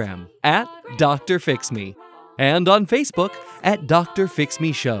Instagram at Dr. Fix Me and on Facebook at Dr. Fix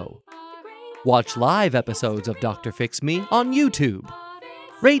Me Show. Watch live episodes of Dr. Fix Me on YouTube.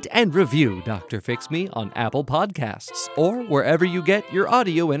 Rate and review Dr. Fix Me on Apple Podcasts or wherever you get your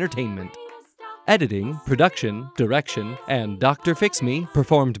audio entertainment. Editing, production, direction, and Dr. Fix Me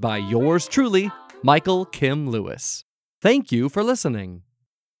performed by yours truly, Michael Kim Lewis. Thank you for listening.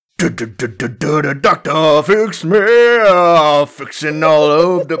 Dr. Fix Me, fixing all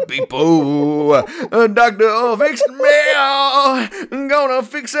of the people. Dr. Fix Me, gonna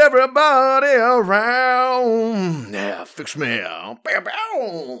fix everybody around. Yeah, fix me. Bow,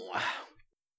 bow.